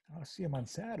I'll see him on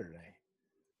Saturday.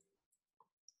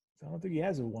 I don't think he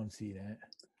has a 1 seed in it.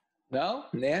 No,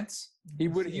 Nance. He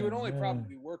would only probably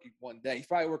be working one day. He's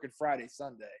probably working Friday,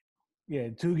 Sunday. Yeah,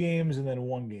 2 games and then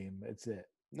 1 game. That's it.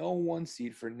 No 1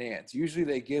 seed for Nance. Usually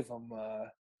they give him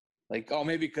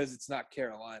maybe because it's not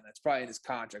Carolina. It's probably in his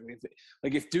contract.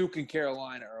 If Duke and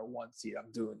Carolina are a 1 seed,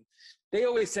 I'm doing. They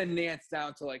always send Nance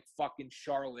down to like fucking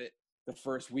Charlotte the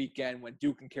first weekend when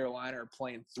Duke and Carolina are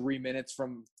playing 3 minutes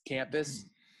from campus.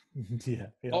 Yeah.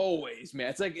 Always, man.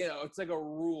 It's like, it's like a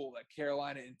rule that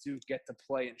Carolina and Duke get to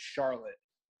play in Charlotte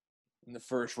in the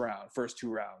first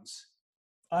 2 rounds.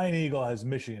 Ian Eagle has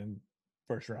Michigan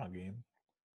first round game.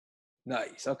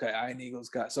 Nice. Okay, Ian Eagle's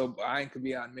got so Ian could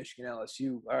be on Michigan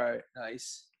LSU. All right,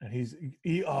 nice. And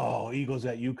Eagle's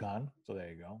at UConn. So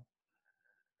there you go.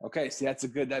 Okay, see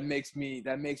that makes me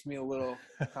a little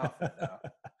confident now.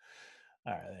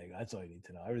 All right, there you go. That's all you need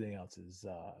to know. Everything else is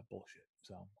bullshit.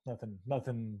 So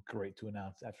nothing great to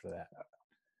announce after that.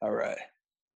 All right.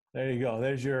 There you go.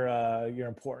 There's your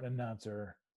important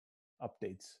announcer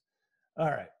updates. All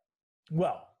right.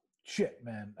 Well, shit,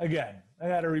 man. Again, I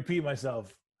got to repeat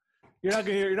myself. You're not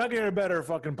gonna hear a better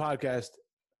fucking podcast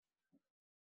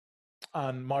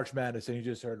on March Madness than you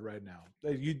just heard right now.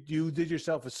 You did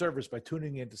yourself a service by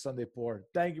tuning in to Sunday Pour.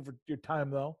 Thank you for your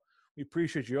time, though. We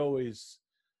appreciate you always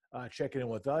checking in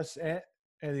with us. And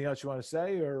anything else you want to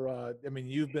say, or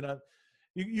you've been on.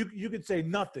 You could say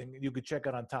nothing. You could check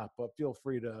it on top, but feel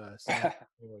free to say.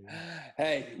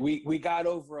 Hey, we got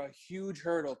over a huge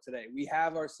hurdle today. We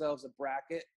have ourselves a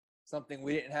bracket, something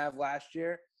we didn't have last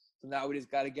year. So now we just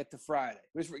got to get to Friday.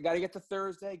 We just got to get to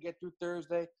Thursday, get through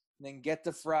Thursday, and then get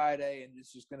to Friday, and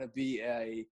it's just going to be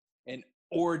an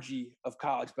orgy of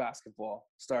college basketball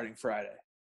starting Friday.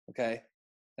 Okay,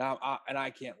 now I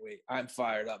can't wait. I'm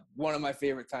fired up. One of my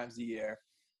favorite times of the year.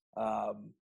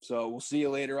 So we'll see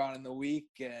you later on in the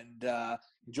week, and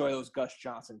enjoy those Gus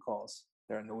Johnson calls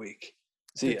during the week.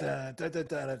 See ya. The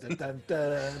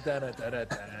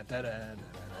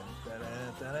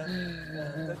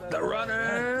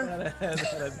runner.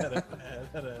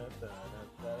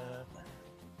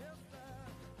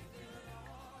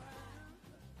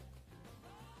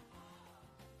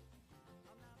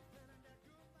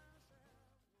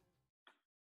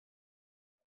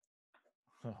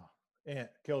 Ant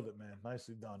killed it, man.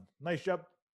 Nicely done. Nice job.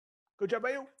 Good job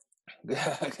by you.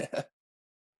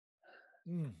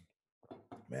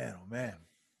 Man, oh man.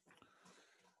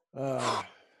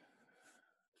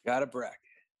 Got a bracket.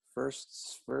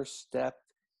 First step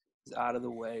is out of the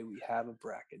way. We have a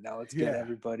bracket. Now let's get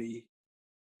everybody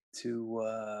to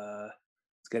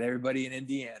let's get everybody in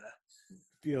Indiana.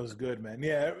 Feels good, man.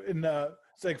 Yeah, and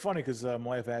it's like funny because my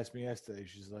wife asked me yesterday.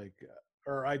 She's like,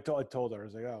 or I told her, I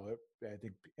was like, oh, I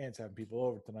think Ant's having people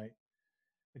over tonight,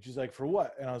 and she's like, for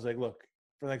what? And I was like, look,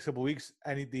 for the next couple of weeks,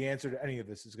 the answer to any of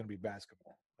this is going to be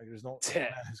basketball. Like, there's no.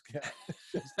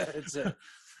 That's it.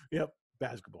 Yep,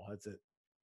 basketball. That's it.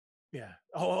 Yeah.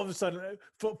 All of a sudden,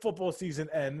 football season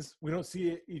ends. We don't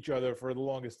see each other for the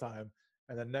longest time.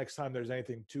 And then next time there's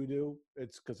anything to do,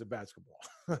 it's because of basketball.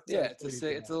 Yeah, it's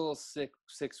a little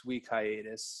 6-week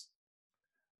hiatus.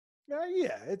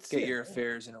 Yeah, it's get your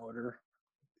affairs in order.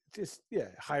 Just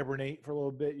hibernate for a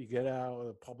little bit. You get out of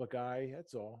the public eye.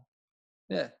 That's all.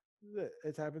 Yeah,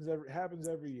 it happens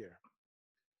every year.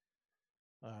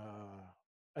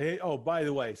 By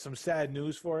the way, some sad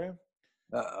news for you.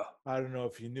 Uh-oh. I don't know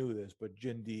if you knew this, but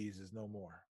Gin D's is no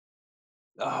more.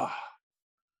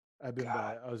 I've been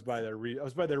by. I was by there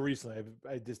recently.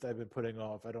 I've been putting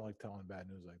off. I don't like telling bad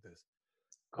news like this.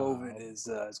 COVID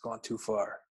has gone too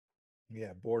far.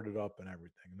 Yeah, boarded up and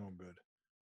everything. No good.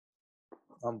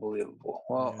 Unbelievable.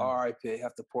 Well, RIP.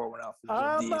 Have to pour one out for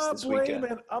Gin D's this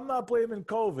weekend. I'm not blaming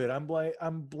COVID.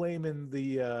 I'm blaming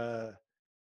the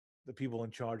people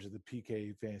in charge of the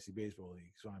PK Fantasy Baseball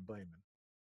League. So I'm blaming,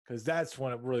 because that's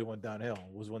when it really went downhill.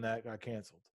 Was when that got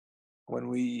canceled. When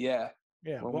we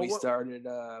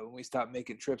stopped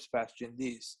making trips past Gin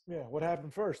D's. Yeah. What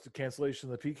happened first? The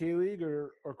cancellation of the PK League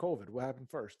or COVID? What happened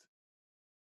first?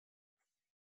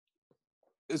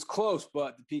 It's close,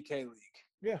 but the PK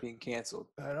League being canceled.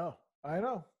 I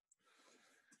know.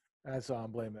 That's all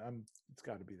I'm blaming. It's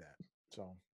got to be that.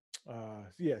 So,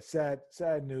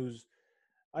 sad news.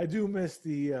 I do miss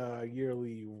the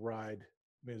yearly ride.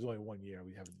 I mean, it's only 1 year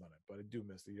we haven't done it, but I do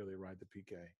miss the yearly ride to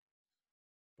PK.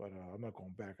 But I'm not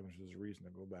going back unless there's a reason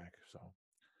to go back. So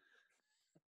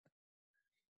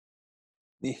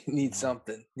need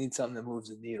something that moves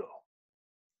the needle.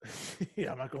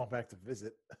 Yeah, I'm not going back to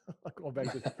visit. I'm not going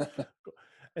back to.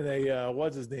 And they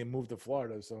what's his name moved to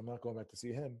Florida, so I'm not going back to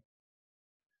see him.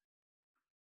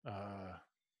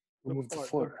 Moved to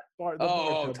Florida.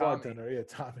 The bartender,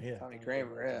 Tommy. Yeah, Tommy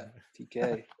Kramer,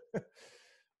 TK.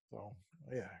 So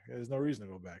there's no reason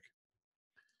to go back.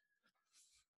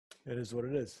 It is what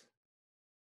it is.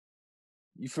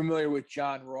 You familiar with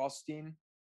John Rothstein?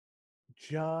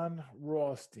 John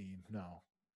Rothstein? No,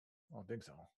 I don't think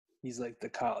so. He's like the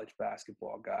college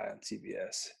basketball guy on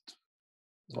CBS.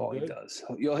 That's all good? He does.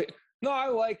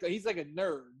 He's like a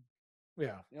nerd.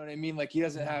 Yeah. You know what I mean? Like, he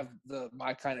doesn't have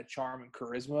my kind of charm and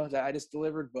charisma that I just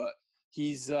delivered, but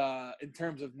he's in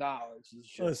terms of knowledge, he's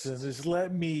just... Listen, just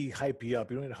let me hype you up.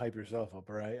 You don't need to hype yourself up,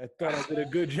 all right? I thought I did a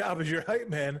good job as your hype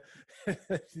man.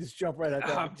 Just jump right at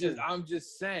that. I'm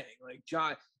just saying, like,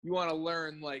 John, you want to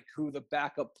learn like who the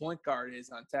backup point guard is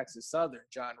on Texas Southern.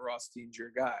 John Rothstein's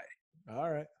your guy.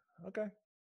 All right. Okay.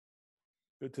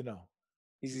 Good to know.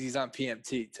 He's on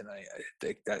PMT tonight. I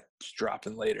think that's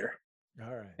dropping later.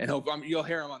 All right. And you'll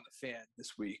hear him on the Fan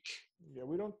this week. Yeah,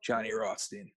 we don't. Johnny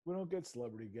Rothstein. We don't get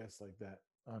celebrity guests like that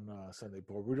on Sunday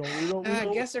Board. We don't.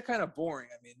 I guess they're kind of boring.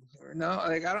 I mean, no,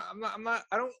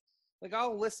 like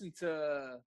I'll listen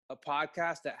to a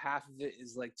podcast that half of it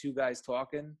is like two guys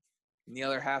talking, and the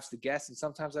other half's the guest, and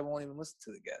sometimes I won't even listen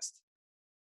to the guest.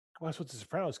 Well, that's what the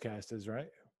Sopranos cast is, right?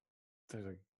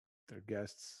 They're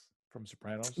guests from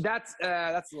Sopranos. That's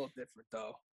a little different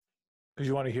though. Because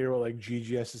you want to hear what like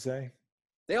Gigi has to say.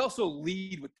 They also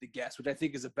lead with the guest, which I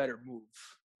think is a better move.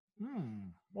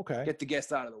 Okay. Get the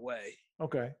guest out of the way.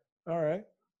 Okay. All right.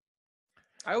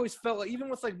 I always felt like, even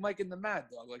with like Mike and the Mad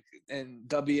Dog, like, and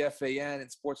WFAN and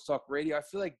Sports Talk Radio, I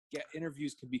feel like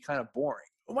interviews can be kind of boring.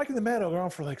 Well, Mike and the Mad Dog are on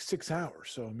for like 6 hours.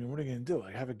 So, I mean, what are you going to do?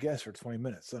 Like, have a guest for 20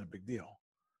 minutes. It's not a big deal.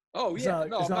 Oh, yeah. I'm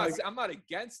not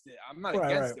against it. I'm not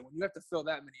against it. When you have to fill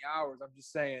that many hours, I'm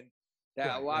just saying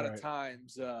that a lot of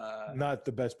times. Not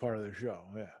the best part of the show.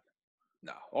 Yeah.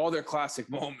 No, all their classic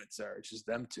moments are just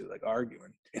them two, like,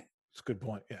 arguing. It's a good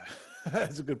point. Yeah.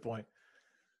 That's a good point.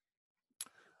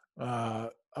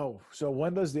 So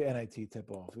when does the NIT tip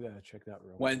off? We got to check that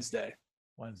real quick. Wednesday.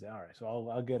 All right. So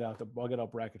I'll get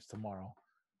out brackets tomorrow.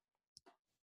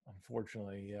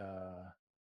 Unfortunately, I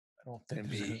don't think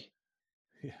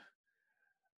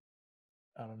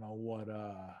I don't know what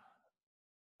I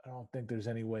don't think there's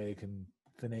any way I can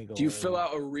finagle. Do you fill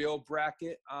out a real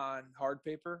bracket on hard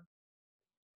paper?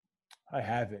 I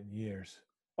haven't in years.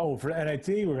 Oh, for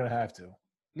NIT, we're gonna have to.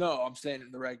 No, I'm saying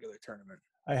in the regular tournament.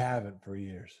 I haven't for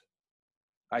years.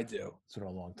 I do. It's been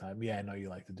a long time. Yeah, I know you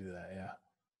like to do that. Yeah.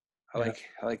 I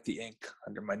like the ink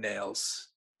under my nails.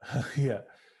 Yeah.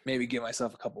 Maybe give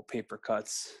myself a couple paper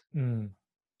cuts. Mm,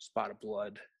 Spot of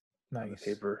blood on the nice.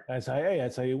 paper. That's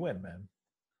how you win, man.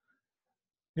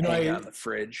 You know, Hang on the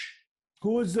fridge.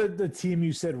 Who was the team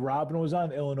you said Robin was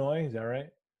on? Illinois, is that right?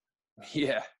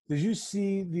 Yeah. Did you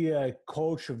see the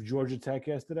coach of Georgia Tech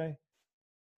yesterday?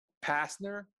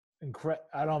 Pastner?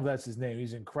 I don't know if that's his name.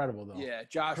 He's incredible, though. Yeah,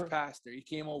 Josh Pastner. He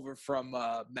came over from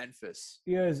Memphis.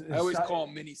 Yeah, I always call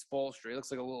him Mini Spoelstra. He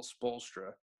looks like a little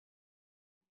Spoelstra.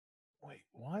 Wait,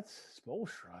 what?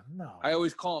 Spoelstra? No. I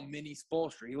always call him Mini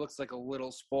Spoelstra. He looks like a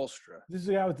little Spoelstra. This is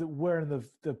the guy with wearing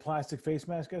the plastic face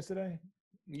mask yesterday?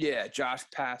 Yeah, Josh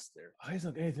Pastner. Oh, he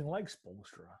doesn't look anything like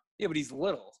Spoelstra. Yeah, but he's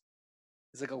little.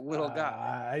 He's like a little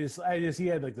guy. I just he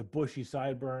had like the bushy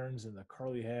sideburns and the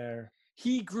curly hair.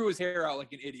 He grew his hair out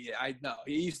like an idiot. I know.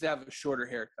 He used to have a shorter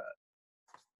haircut.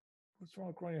 What's wrong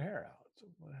with growing your hair out?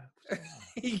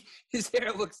 His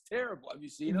hair looks terrible. Have you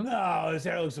seen him? No, his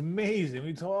hair looks amazing. What are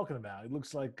you talking about? He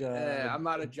looks like I'm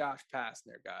not a Josh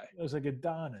Pastner guy. It looks like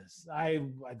Adonis. I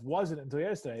wasn't until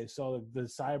yesterday. I saw the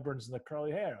sideburns and the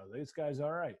curly hair. I was like, this guy's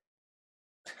all right.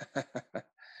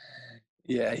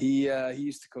 Yeah, he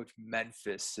used to coach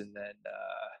Memphis and then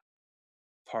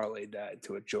parlayed that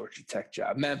into a Georgia Tech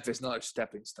job. Memphis, another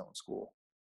stepping stone school.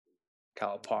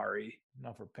 Calipari.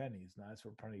 Not for pennies. No, that's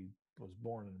where Penny was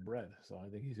born and bred. So I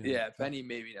think he's Penny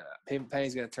maybe not.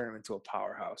 Penny's going to turn him into a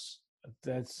powerhouse.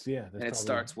 That's and it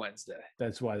starts Wednesday.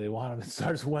 That's why they want him. It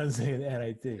starts Wednesday in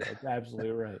NIT. That's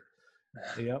absolutely right.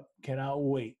 Yep. Cannot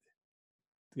wait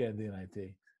to get into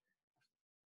NIT.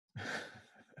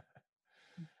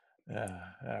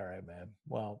 All right, man.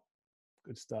 Well,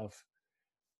 good stuff.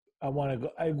 I want to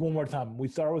go one more time. We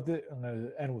start with it. I'm going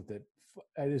to end with it.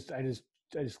 I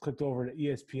just clicked over to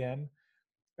ESPN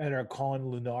and are calling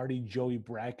Lunardi Joey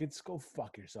Brackets. Go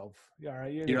fuck yourself. All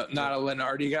right. You're not a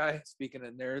Lunardi guy, speaking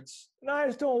of nerds? No, I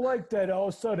just don't like that. All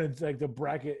of a sudden, it's like the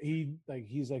bracket. He's like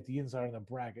the insider in the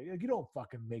bracket. Like, you don't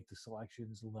fucking make the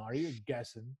selections, Lunardi. You're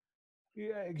guessing.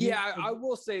 Yeah, I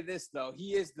will say this, though.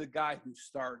 He is the guy who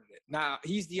started it. Now,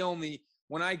 he's the only –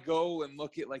 when I go and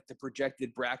look at, like, the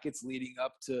projected brackets leading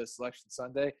up to Selection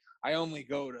Sunday, I only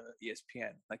go to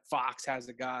ESPN. Like, Fox has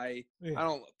a guy. Yeah. I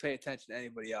don't pay attention to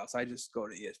anybody else. I just go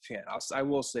to ESPN. I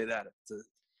will say that to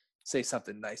say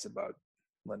something nice about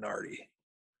Lunardi.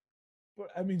 But,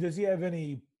 I mean, does he have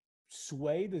any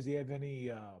sway? Does he have any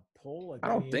pull? Like, I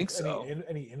don't think so.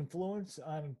 Any influence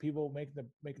on people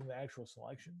making the actual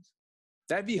selections?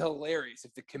 That'd be hilarious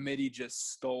if the committee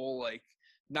just stole like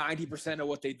 90% of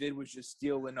what they did was just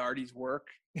steal Lunardi's work,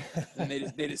 and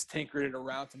they just tinkered it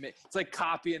around to make. It's like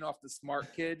copying off the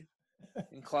smart kid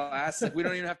in class. Like, we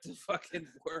don't even have to fucking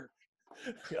work.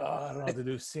 God, I don't have to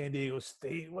do San Diego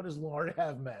State. What does Lunardi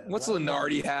have, man? What's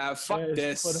Lunardi have? Fuck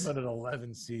this. Put him at an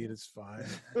 11 seed. It's fine.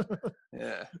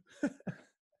 Yeah.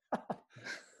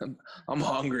 I'm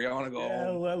hungry. I want to go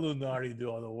home. Let Lunardi do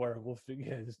all the work. We'll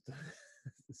figure it.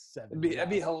 It'd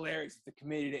be hilarious if the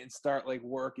committee didn't start like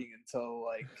working until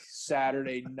like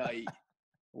Saturday night,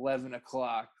 11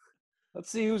 o'clock. Let's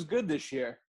see who's good this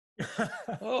year.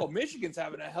 Oh, Michigan's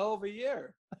having a hell of a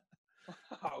year.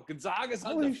 Wow, Gonzaga's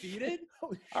undefeated.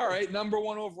 All right, number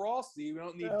 1 overall seed. We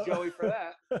don't need Joey for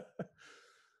that.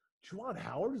 Juwan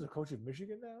Howard is a coach of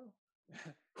Michigan now.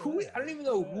 I don't even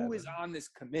know who is on this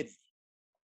committee.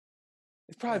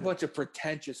 It's probably a bunch of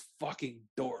pretentious fucking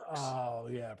dorks. Oh,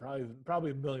 yeah.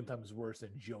 Probably a million times worse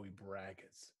than Joey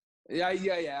Brackets. Yeah.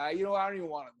 You know, I don't even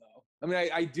want to know. I mean,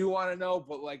 I do want to know,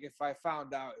 but, like, if I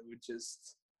found out, it would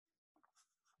just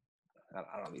 –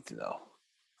 I don't need to know.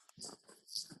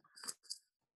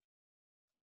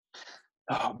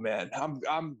 Oh, man. I'm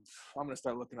going to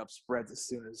start looking up spreads as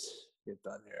soon as we get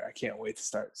done here. I can't wait to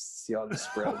see all these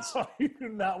spreads. You do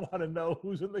not want to know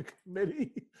who's in the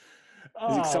committee?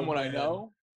 Is it someone I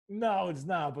know? No, it's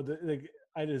not. But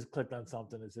I just clicked on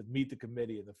something that said meet the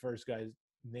committee, and the first guy's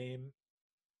name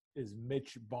is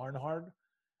Mitch Barnhart,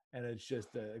 and it's just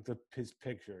his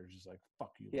picture is just like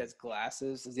fuck you. He has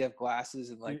glasses. Does he have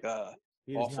glasses and like a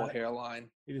awful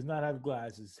hairline? He does not have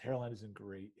glasses. His hairline isn't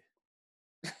great.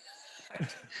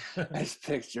 I just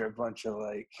picture a bunch of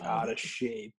like out of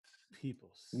shape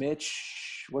people.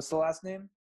 Mitch, what's the last name?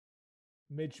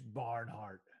 Mitch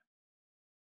Barnhart.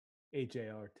 Hart.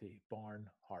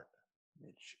 Barnhart.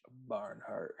 Mitch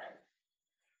Barnhart.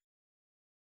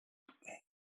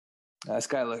 This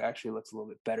guy actually looks a little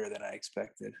bit better than I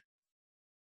expected.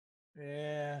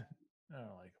 Yeah, I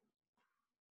don't like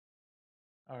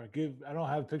All right, I don't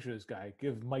have a picture of this guy.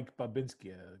 Give Mike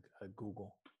Babinski a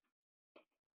Google.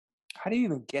 How do you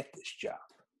even get this job?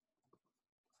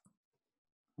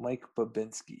 Mike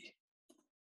Babinski.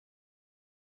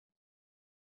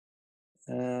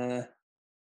 Babinski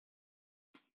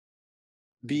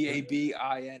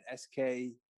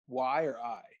or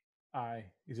I?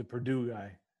 He's a Purdue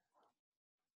guy.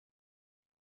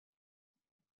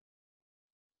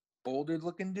 Older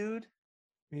looking dude?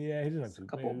 Yeah, he doesn't have a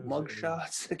couple mug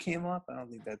shots that came up. I don't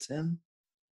think that's him.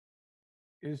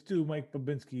 It's to Mike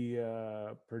Babinski,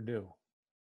 Purdue.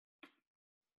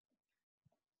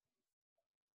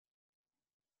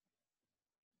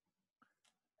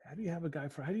 How do you have a guy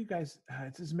how do you guys,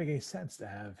 it doesn't make any sense to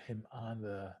have him on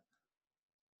the,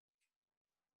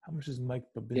 how much is Mike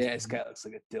Babinski? Yeah, this guy looks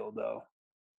like a dildo.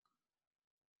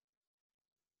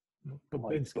 Mike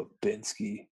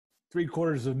Babinski.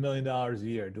 $750,000 a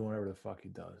year doing whatever the fuck he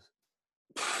does.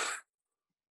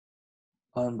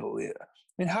 Unbelievable. I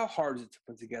mean, how hard is it to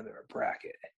put together a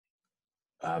bracket?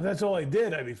 If that's all I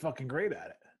did, I'd be fucking great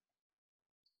at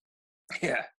it.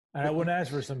 Yeah. And I wouldn't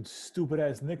ask for some stupid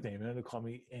ass nickname. They'd call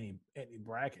me any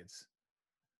brackets.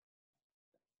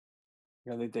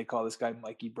 You know, they call this guy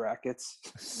Mikey Brackets.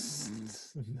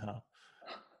 No.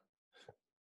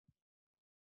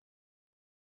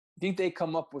 Think they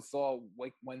come up with all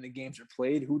like when the games are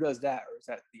played? Who does that, or is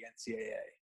that the NCAA?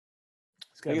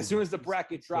 Like as soon as the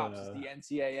bracket drops, it's the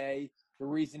NCAA. The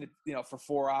reason, for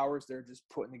 4 hours, they're just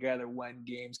putting together when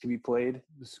games can be played.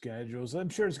 The schedules. I'm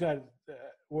sure it's got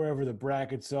wherever the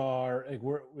brackets are, like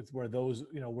where those,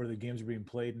 where the games are being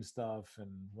played and stuff,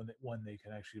 and when they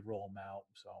can actually roll them out.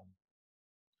 So,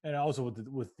 and also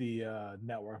with the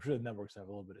network, I'm sure the networks have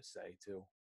a little bit of say too.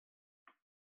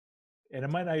 And it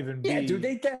might not even be. Yeah, dude,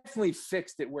 they definitely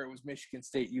fixed it where it was Michigan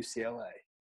State, UCLA.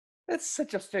 That's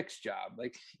such a fixed job.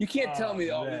 Like, you can't tell me,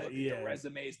 we look at the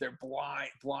resumes, they're blind.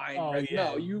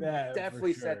 No, you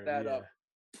definitely set that up.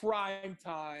 Prime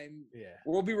time. Yeah.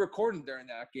 We'll be recording during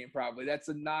that game probably. That's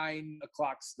a 9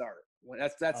 o'clock start.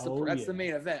 That's the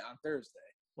main event on Thursday.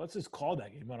 What's this called,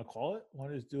 that game? You want to call it?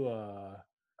 Want to just do a...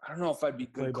 I don't know if I'd be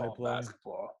good calling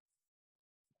basketball.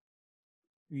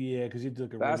 Yeah, because you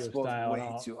took a basketball's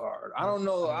way too hard. I don't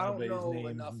know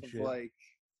enough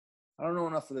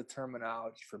of the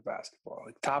terminology for basketball.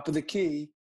 Like top of the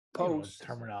key, post.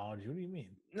 Terminology. What do you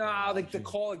mean? Nah, like to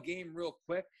call a game real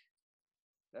quick.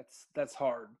 That's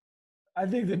hard. I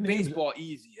think the baseball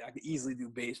easy. I could easily do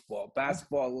baseball.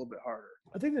 Basketball a little bit harder.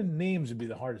 I think the names would be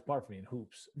the hardest part for me in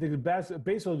hoops. I think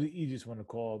baseball would be the easiest one to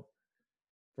call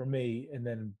for me, and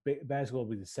then basketball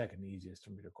would be the second easiest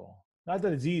for me to call. Not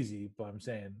that it's easy, but I'm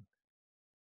saying.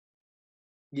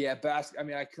 Yeah, I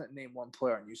mean, I couldn't name one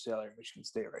player on UCLA or Michigan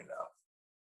State right now.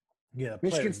 Yeah,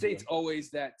 Michigan State's always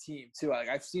that team too. Like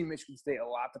I've seen Michigan State a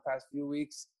lot the past few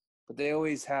weeks, but they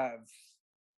always have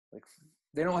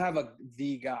they don't have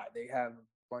the guy. They have a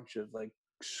bunch of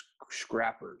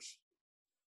scrappers.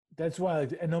 That's why,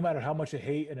 and no matter how much I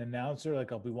hate an announcer,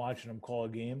 I'll be watching them call a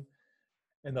game.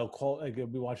 And they'll call, I'll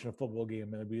be watching a football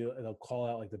game, and they'll call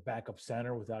out the backup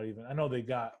center without even. I know they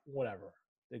got whatever,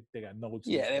 they got notes.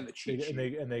 Yeah, they have a cheat sheet.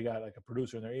 And they got a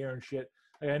producer in their ear and shit.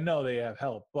 I know they have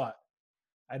help, but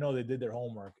I know they did their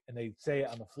homework, and they say it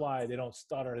on the fly. They don't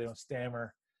stutter, they don't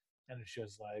stammer, and it's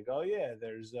just oh yeah,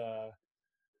 there's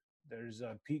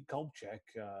Pete Kolchak,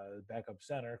 backup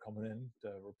center, coming in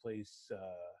to replace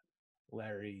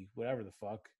Larry, whatever the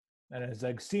fuck. And it's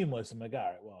seamless. I'm all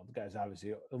right, well, the guy's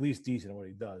obviously at least decent at what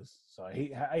he does. So I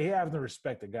have to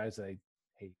respect the guys that I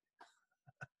hate.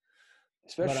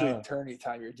 Especially in tourney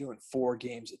time, you're doing 4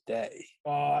 games a day.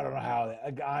 Oh, I don't know how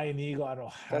a guy in Eagle. I don't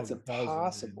know how that's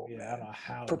impossible. Man. I don't know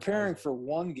how preparing for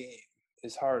one game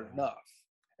is hard enough.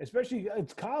 Especially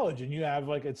it's college, and you have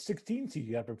a 16 seed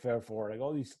you got to prepare for.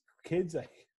 All these kids, you're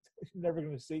never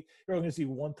going to see. You're only going to see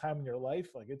one time in your life.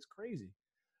 It's crazy.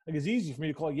 It's easy for me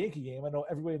to call a Yankee game. I know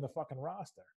everybody in the fucking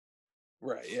roster.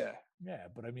 Right, yeah. Yeah,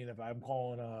 but I mean, if I'm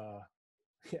calling a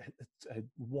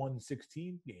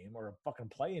 1-16 game or a fucking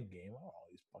playing game, all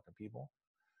these fucking people.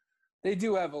 They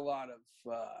do have a lot of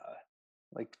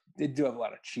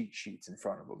cheat sheets in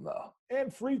front of them, though.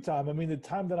 And free time. I mean, the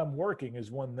time that I'm working is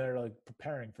when they're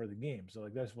preparing for the game. So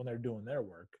that's when they're doing their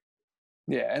work.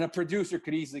 Yeah, and a producer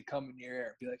could easily come in your ear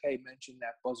and be like, hey, mention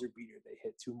that buzzer beater they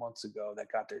hit 2 months ago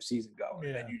that got their season going.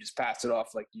 Yeah. And you just pass it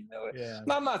off like you know it. Yeah.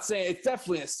 No, I'm not saying it's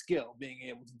definitely a skill being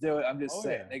able to do it. I'm just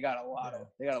saying they got a lot of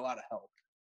help.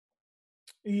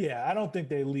 Yeah, I don't think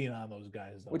they lean on those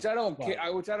guys though. Which I don't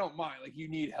mind. You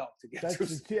need help to get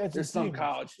there's some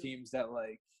college teams that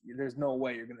there's no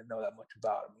way you're gonna know that much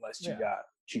about them unless you got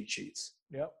cheat sheets.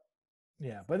 Yep.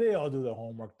 Yeah, but they all do their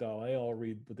homework though. They all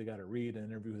read what they got to read and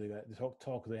interview who they got to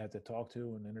talk who they have to talk to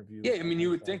and interview. Yeah, I mean, that you kind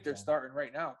of would stuff, think they're so. starting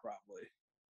right now, probably.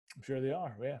 I'm sure they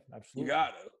are. Yeah, You absolutely. got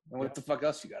to. And what Yep. the fuck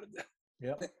else you got to do?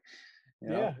 Yep. You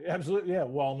know? Yeah, absolutely. Yeah.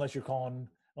 Well, unless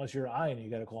you're eyeing, you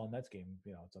got to call in Nets game,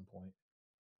 at some point.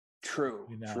 True.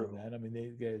 Now True. and then. I mean, they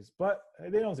guys, but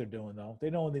they know what they're doing though. They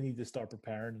know when they need to start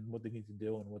preparing and what they need to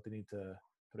do and what they need to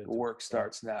put into The work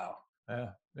starts now. Yeah.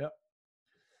 Yep.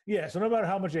 Yeah. So no matter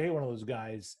how much I hate one of those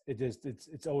guys,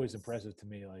 it's always impressive to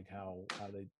me, like how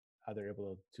they're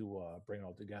able to bring it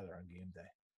all together on game day.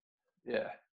 Yeah.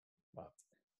 But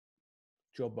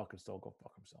Joe Buck can still go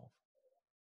fuck himself.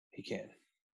 He can.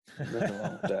 Nothing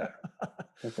wrong with that.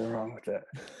 Nothing wrong with that.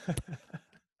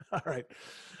 All right.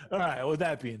 All right. With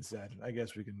that being said, I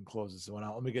guess we can close this one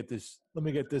out. Let me get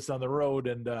this on the road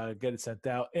and get it sent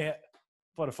out. And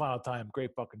for the final time,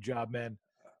 great fucking job, man.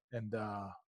 And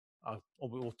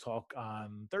we'll talk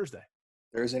on Thursday.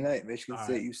 Thursday night, Michigan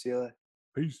State, UCLA.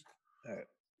 Peace. All right.